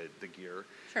regards to the gear.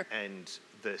 Sure. And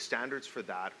the standards for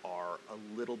that are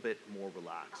a little bit more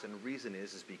relaxed. And the reason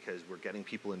is because we're getting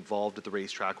people involved at the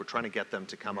racetrack. We're trying to get them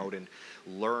to come out and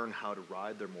learn how to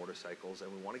ride their motorcycles.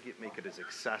 And we want to make it as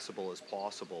accessible as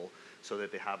possible so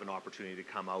that they have an opportunity to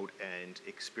come out and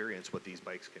experience what these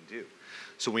bikes can do.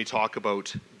 So when we talk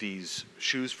about these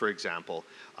shoes, for example,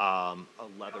 a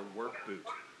leather work boot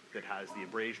that has the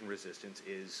abrasion resistance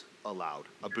is allowed.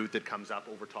 A boot that comes up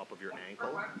over top of your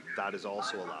ankle, that is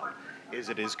also allowed. Is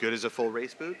it as good as a full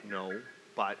race boot? No,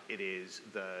 but it is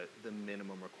the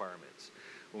minimum requirements.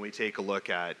 When we take a look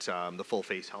at the full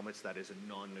face helmets, that is a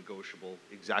non-negotiable.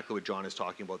 Exactly what John is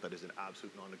talking about, that is an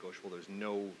absolute non-negotiable. There's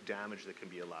no damage that can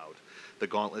be allowed. The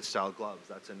gauntlet style gloves,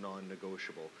 that's a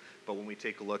non-negotiable. But when we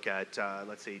take a look at,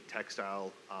 let's say,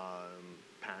 textile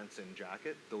pants and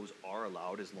jacket, those are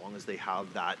allowed as long as they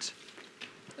have that,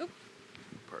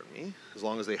 pardon me, as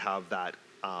long as they have that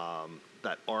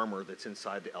that armor that's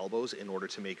inside the elbows in order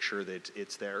to make sure that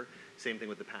it's there. Same thing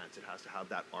with the pants. It has to have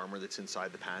that armor that's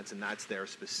inside the pants, and that's there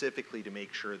specifically to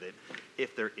make sure that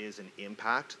if there is an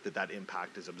impact, that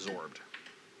impact is absorbed.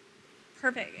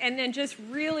 Perfect. And then just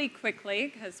really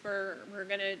quickly, because we're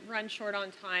going to run short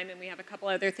on time and we have a couple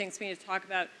other things we need to talk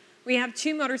about. We have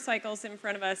two motorcycles in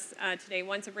front of us today.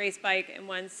 One's a race bike and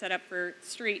one's set up for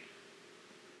street.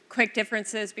 Quick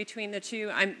differences between the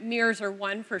two. Mirrors are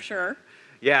one for sure.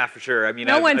 Yeah, for sure. I mean,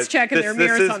 no one's checking their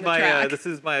mirrors on the track. This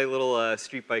is my little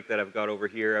street bike that I've got over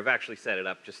here. I've actually set it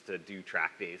up just to do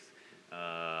track days.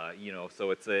 You know, so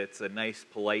it's a nice,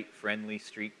 polite, friendly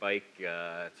street bike.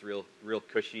 It's real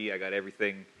cushy. I got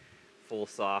everything full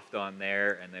soft on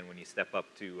there. And then when you step up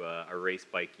to a race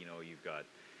bike, you know, you've got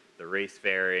the race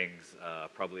fairings,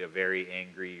 probably a very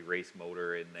angry race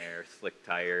motor in there, slick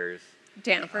tires.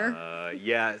 Damper.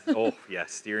 Yeah. Oh, yeah.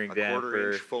 Steering damper.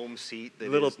 A 1/4-inch foam seat that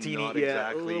little is teeny, not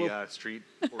exactly street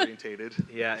orientated.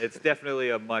 Yeah, it's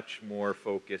definitely a much more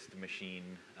focused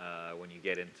machine when you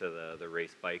get into the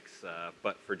race bikes.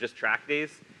 But for just track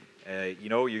days, you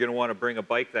know, you're going to want to bring a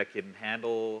bike that can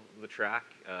handle the track.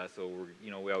 So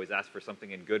we always ask for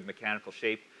something in good mechanical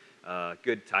shape,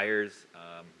 good tires.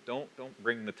 Don't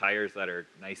bring the tires that are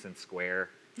nice and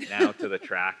square now to the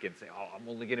track and say, oh, I'm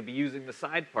only going to be using the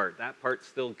side part. That part's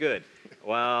still good.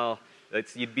 Well,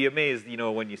 you'd be amazed, you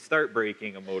know, when you start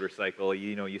braking a motorcycle,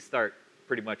 you know, you start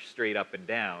pretty much straight up and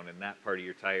down, and that part of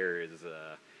your tire is,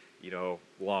 you know,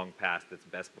 long past its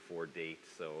best before date.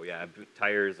 So yeah,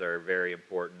 tires are very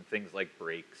important. Things like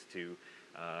brakes too.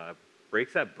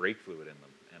 Brakes have brake fluid in them.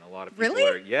 And a lot of people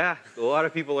a lot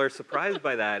of people are surprised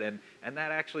by that, and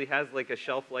that actually has like a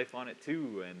shelf life on it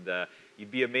too. And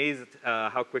you'd be amazed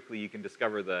how quickly you can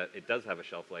discover that it does have a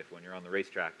shelf life when you're on the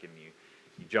racetrack and you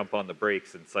jump on the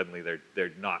brakes and suddenly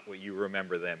they're not what you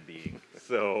remember them being.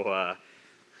 So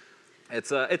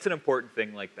it's an important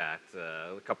thing like that.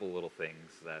 A couple of little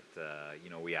things that you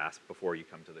know, we ask before you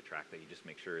come to the track, that you just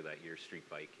make sure that your street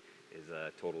bike is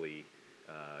totally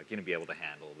going to be able to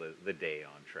handle the day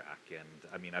on track.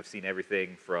 And I mean, I've seen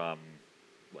everything from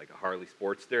like a Harley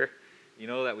Sportster, you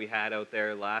know, that we had out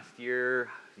there last year,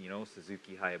 you know,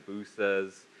 Suzuki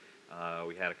Hayabusas.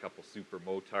 We had a couple super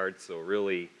motards, so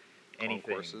really anything.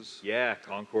 Concourses. Yeah,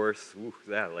 concourse. Ooh,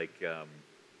 that like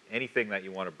anything that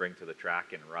you want to bring to the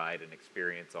track and ride and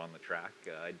experience on the track.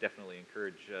 I definitely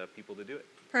encourage people to do it.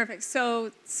 Perfect.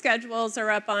 So schedules are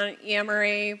up on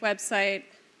EMRA website.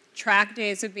 Track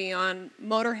days would be on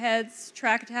Motorhead's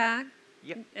Track Attack.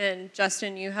 Yep. And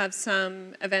Justin, you have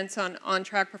some events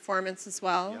on-track performance as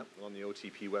well. Yep. On the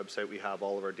OTP website, we have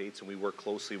all of our dates, and we work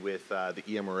closely with the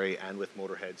EMRA and with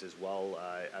Motorheads as well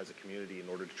as a community in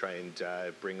order to try and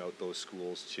bring out those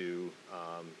schools to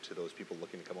those people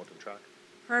looking to come out to the track.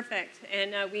 Perfect.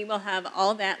 And we will have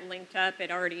all that linked up. It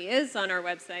already is on our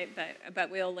website, but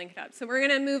we'll link it up. So we're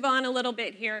going to move on a little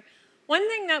bit here. One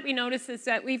thing that we noticed is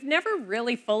that we've never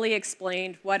really fully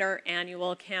explained what our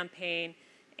annual campaign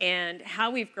and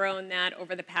how we've grown that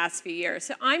over the past few years.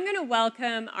 So I'm going to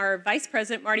welcome our Vice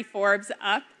President, Marty Forbes,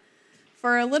 up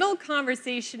for a little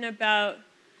conversation about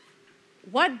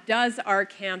what does our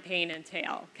campaign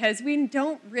entail, because we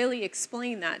don't really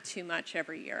explain that too much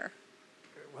every year.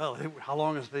 Well, how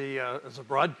long is the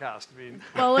broadcast? I mean,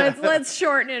 well, let's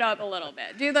shorten it up a little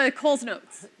bit. Do the Coles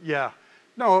Notes. Yeah.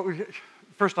 No.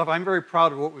 First off, I'm very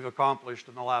proud of what we've accomplished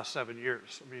in the last 7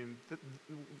 years. I mean,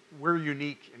 we're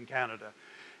unique in Canada.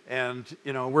 And,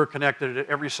 you know, we're connected at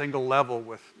every single level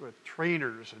with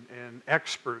trainers and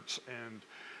experts and,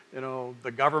 you know, the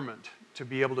government to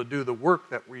be able to do the work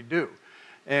that we do.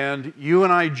 And you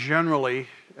and I generally,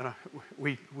 you know,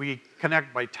 we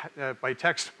connect by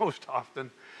text most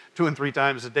often, 2 and 3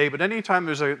 times a day. But anytime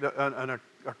there's a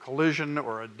collision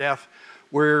or a death,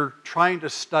 we're trying to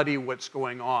study what's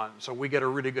going on, so we get a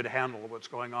really good handle of what's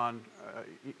going on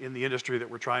in the industry that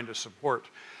we're trying to support.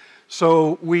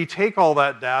 So we take all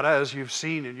that data, as you've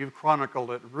seen, and you've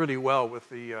chronicled it really well with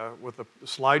the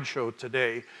slideshow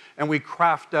today, and we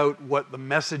craft out what the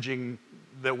messaging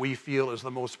that we feel is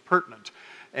the most pertinent.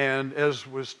 And as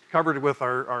was covered with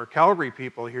our Calgary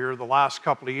people here, the last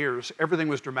couple of years, everything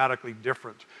was dramatically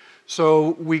different.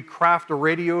 So we craft a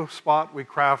radio spot, we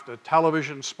craft a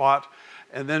television spot,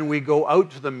 and then we go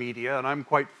out to the media, and I'm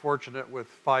quite fortunate with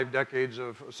 5 decades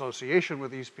of association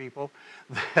with these people,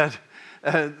 that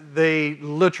they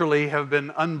literally have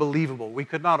been unbelievable. We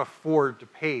could not afford to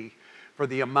pay for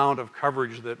the amount of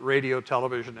coverage that radio,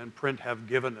 television, and print have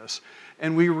given us.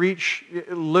 And we reach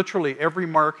literally every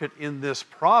market in this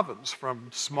province, from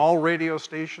small radio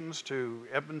stations to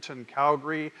Edmonton,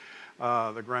 Calgary,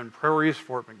 the Grand Prairies,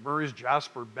 Fort McMurray's,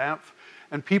 Jasper, Banff,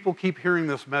 and people keep hearing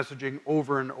this messaging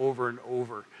over and over and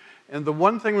over. And the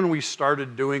one thing when we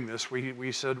started doing this,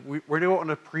 we said, we don't want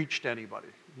to preach to anybody.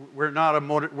 We're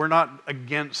not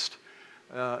against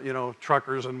you know,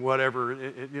 truckers and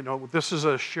whatever. You know, this is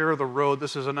a share of the road.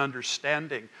 This is an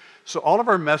understanding. So all of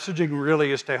our messaging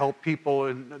really is to help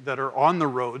people that are on the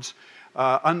roads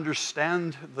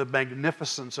understand the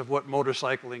magnificence of what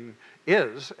motorcycling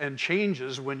is and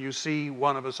changes when you see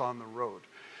one of us on the road.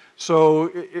 So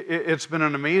it's been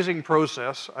an amazing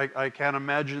process. I can't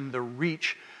imagine the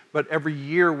reach, but every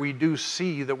year we do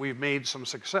see that we've made some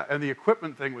success. And the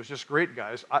equipment thing was just great,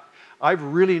 guys. I've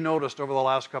really noticed over the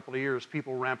last couple of years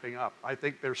people ramping up. I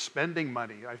think they're spending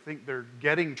money. I think they're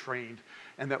getting trained,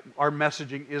 and that our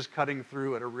messaging is cutting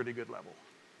through at a really good level.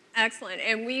 Excellent.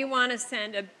 And we want to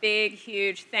send a big,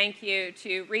 huge thank you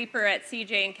to Reaper at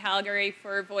CJ in Calgary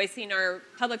for voicing our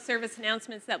public service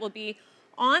announcements that will be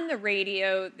on the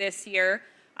radio this year.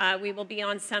 We will be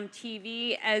on some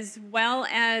TV, as well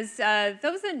as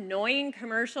those annoying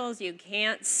commercials you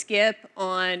can't skip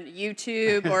on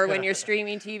YouTube or when you're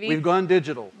streaming TV. We've gone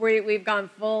digital. We've gone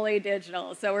fully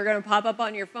digital. So we're going to pop up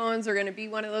on your phones. We're going to be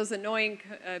one of those annoying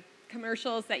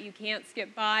commercials that you can't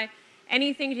skip by.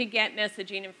 Anything to get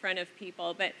messaging in front of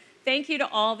people. But thank you to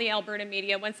all the Alberta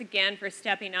media once again for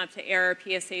stepping up to air our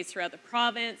PSAs throughout the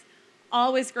province.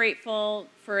 Always grateful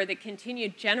for the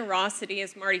continued generosity.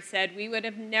 As Marty said, we would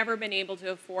have never been able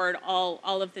to afford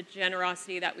all of the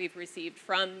generosity that we've received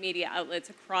from media outlets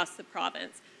across the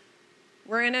province.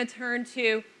 We're going to turn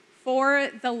to For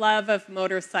the Love of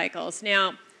Motorcycles.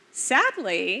 Now,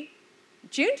 sadly,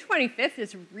 June 25th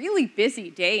is a really busy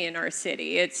day in our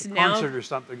city. It's now concert or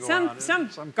something going on.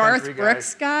 Some Garth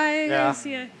Brooks guy.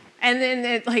 Yeah. And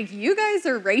then like you guys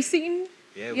are racing.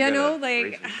 Yeah, you know,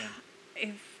 like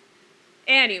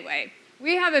anyway,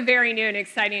 we have a very new and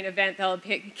exciting event that will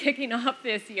be kicking off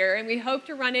this year, and we hope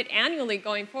to run it annually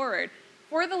going forward.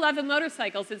 For the Love of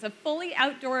Motorcycles is a fully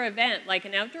outdoor event, like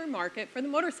an outdoor market for the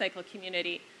motorcycle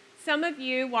community. Some of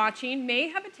you watching may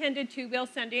have attended Two Wheel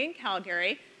Sunday in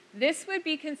Calgary. This would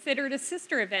be considered a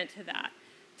sister event to that.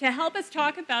 To help us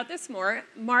talk about this more,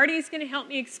 Marty's going to help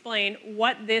me explain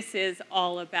what this is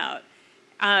all about.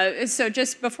 So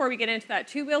just before we get into that,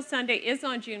 Two Wheel Sunday is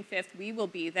on June 5th. We will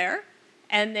be there.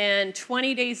 And then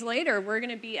 20 days later, we're going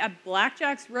to be at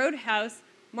Blackjack's Roadhouse.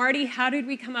 Marty, how did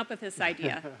we come up with this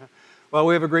idea? Well,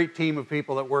 we have a great team of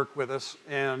people that work with us,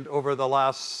 and over the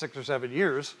last 6 or 7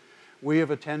 years, we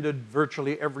have attended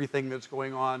virtually everything that's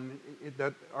going on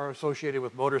that are associated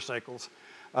with motorcycles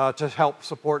to help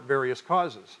support various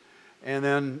causes. And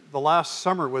then the last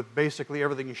summer, with basically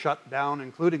everything shut down,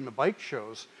 including the bike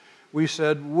shows, we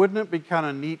said, wouldn't it be kind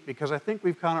of neat, because I think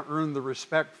we've kind of earned the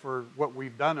respect for what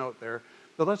we've done out there,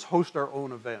 that let's host our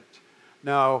own event.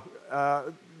 Now,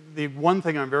 the one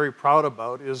thing I'm very proud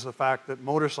about is the fact that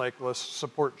motorcyclists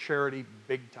support charity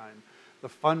big time, the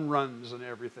fun runs and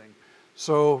everything.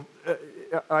 So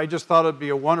I just thought it'd be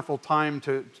a wonderful time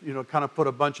to, you know, kind of put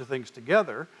a bunch of things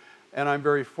together. And I'm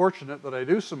very fortunate that I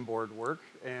do some board work,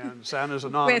 and Santa's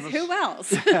Anonymous. With who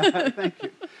else? Yeah, thank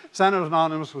you. Santa's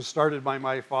Anonymous was started by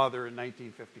my father in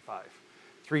 1955.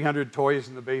 300 toys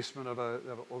in the basement of a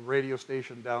radio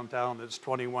station downtown that's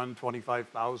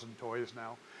 25,000 toys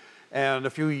now. And a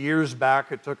few years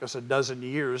back, it took us a dozen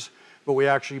years, but we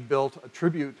actually built a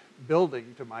tribute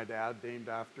building to my dad, named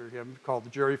after him, called the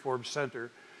Jerry Forbes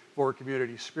Center for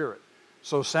Community Spirit.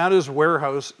 So Santa's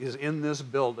warehouse is in this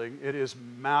building. It is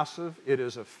massive, it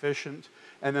is efficient,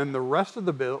 and then the rest of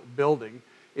the building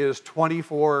is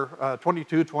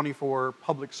 24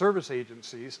 public service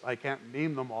agencies. I can't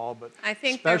name them all, but I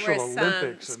think Special there was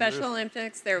Olympics. Special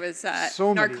Olympics, there was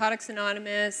so Narcotics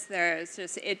Anonymous, there's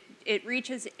just, it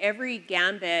reaches every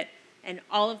gambit, and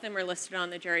all of them are listed on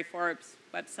the Jerry Forbes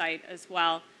website as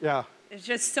well. Yeah, There's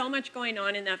just so much going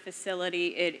on in that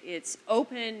facility. It's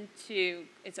open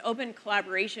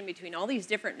collaboration between all these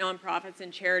different nonprofits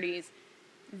and charities.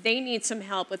 They need some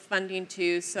help with funding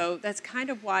too, so that's kind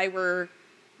of why we're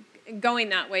going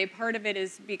that way. Part of it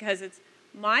is because it's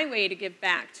my way to give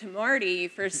back to Marty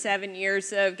for 7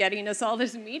 years of getting us all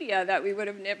this media that we would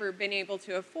have never been able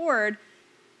to afford.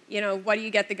 You know, what do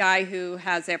you get the guy who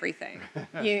has everything?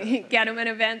 You get him an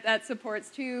event that supports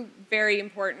two very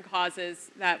important causes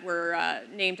that were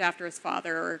named after his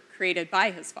father or created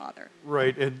by his father.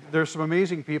 Right, and there's some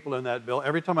amazing people in that bill.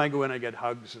 Every time I go in, I get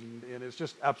hugs, and it's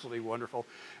just absolutely wonderful.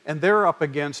 And they're up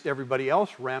against everybody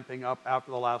else ramping up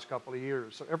after the last couple of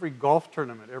years. So every golf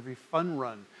tournament, every fun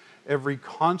run, every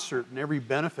concert, and every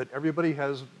benefit, everybody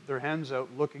has their hands out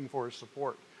looking for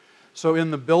support. So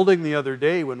in the building the other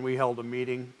day when we held a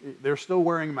meeting, they're still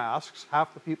wearing masks.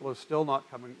 Half the people are still not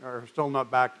coming, or still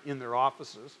not back in their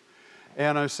offices.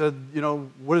 And I said, you know,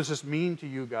 what does this mean to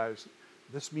you guys?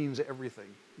 This means everything.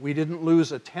 We didn't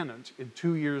lose a tenant in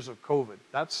 2 years of COVID.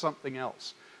 That's something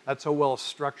else. That's how well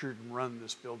structured and run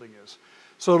this building is.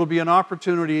 So it'll be an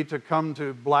opportunity to come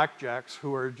to Blackjacks,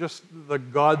 who are just the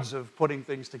gods of putting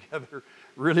things together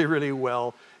really, really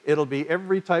well. It'll be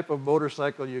every type of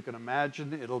motorcycle you can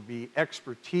imagine. It'll be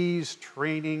expertise,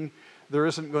 training. There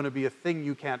isn't going to be a thing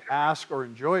you can't ask or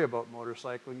enjoy about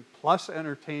motorcycling, plus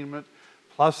entertainment,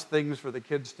 plus things for the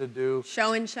kids to do.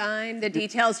 Show and shine. The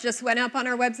details just went up on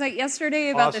our website yesterday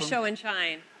about the show and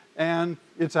shine. And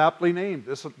it's aptly named.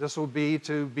 This will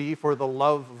be for the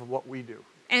love of what we do.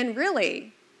 And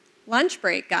really, lunch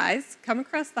break, guys, come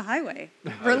across the highway.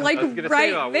 We're like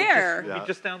right there. We're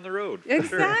just down the road.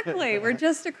 Exactly. We're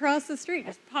just across the street.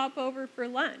 Just pop over for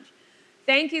lunch.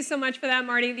 Thank you so much for that,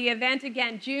 Marty. The event,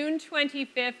 again, June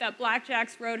 25th at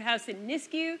Blackjack's Roadhouse in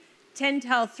Nisku, 10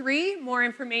 till 3. More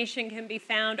information can be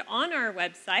found on our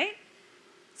website.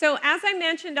 So as I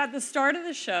mentioned at the start of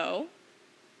the show,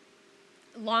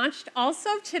 launched also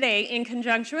today in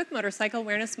conjunction with Motorcycle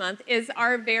Awareness Month is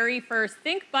our very first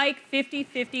Think Bike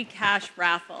 50/50 cash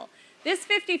raffle. This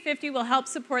 50/50 will help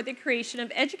support the creation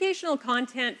of educational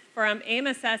content from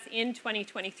AMSS in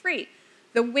 2023.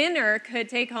 The winner could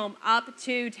take home up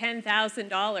to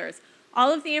 $10,000.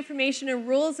 All of the information and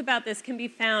rules about this can be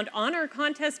found on our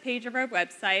contest page of our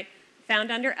website,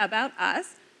 found under About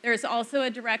Us. There's also a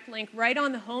direct link right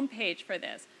on the homepage for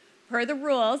this. Per the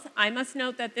rules, I must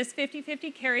note that this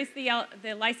 50/50 carries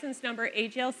the license number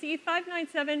AGLC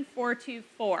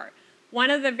 597424. One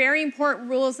of the very important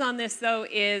rules on this, though,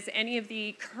 is any of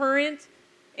the current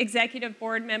executive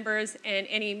board members and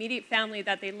any immediate family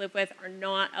that they live with are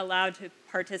not allowed to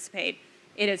participate.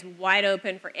 It is wide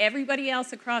open for everybody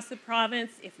else across the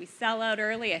province. If we sell out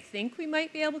early, I think we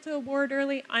might be able to award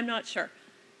early. I'm not sure.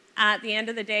 At the end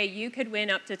of the day, you could win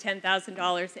up to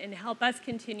 $10,000 and help us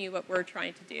continue what we're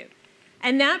trying to do.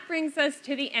 And that brings us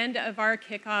to the end of our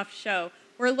kickoff show.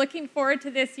 We're looking forward to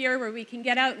this year where we can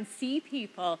get out and see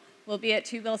people. We'll be at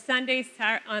Two Wheel Sunday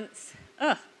on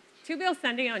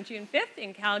June 5th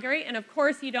in Calgary. And of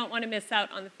course, you don't want to miss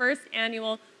out on the first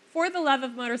annual For the Love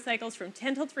of Motorcycles from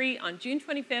 10 till 3 on June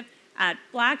 25th at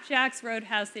Blackjack's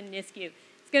Roadhouse in Nisku.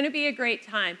 It's going to be a great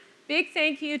time. Big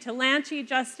thank you to Lanchi,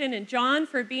 Justin, and John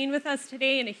for being with us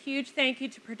today, and a huge thank you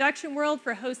to Production World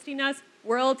for hosting us.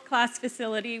 World-class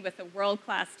facility with a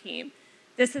world-class team.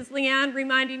 This is Liane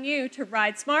reminding you to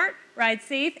ride smart, ride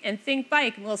safe, and think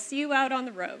bike, and we'll see you out on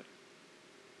the road.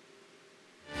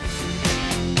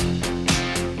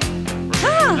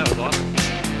 That was awesome.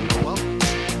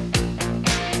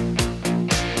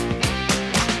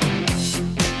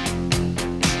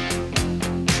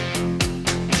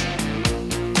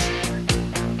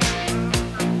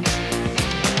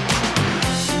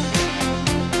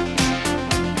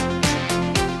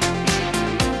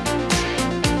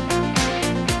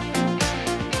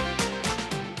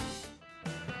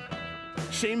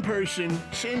 Same person,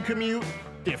 same commute,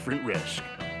 different risk.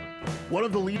 One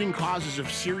of the leading causes of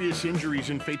serious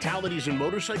injuries and fatalities in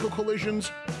motorcycle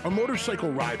collisions are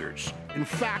motorcycle riders. In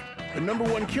fact, the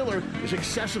 #1 killer is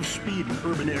excessive speed in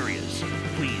urban areas.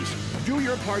 Please, do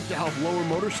your part to help lower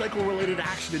motorcycle-related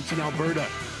accidents in Alberta.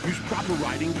 Use proper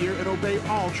riding gear and obey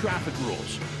all traffic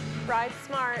rules. Ride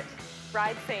smart,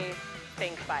 ride safe,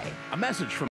 think bike. A message from